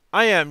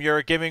 I am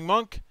your gaming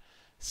monk.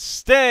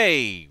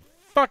 Stay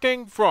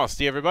fucking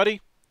frosty,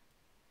 everybody.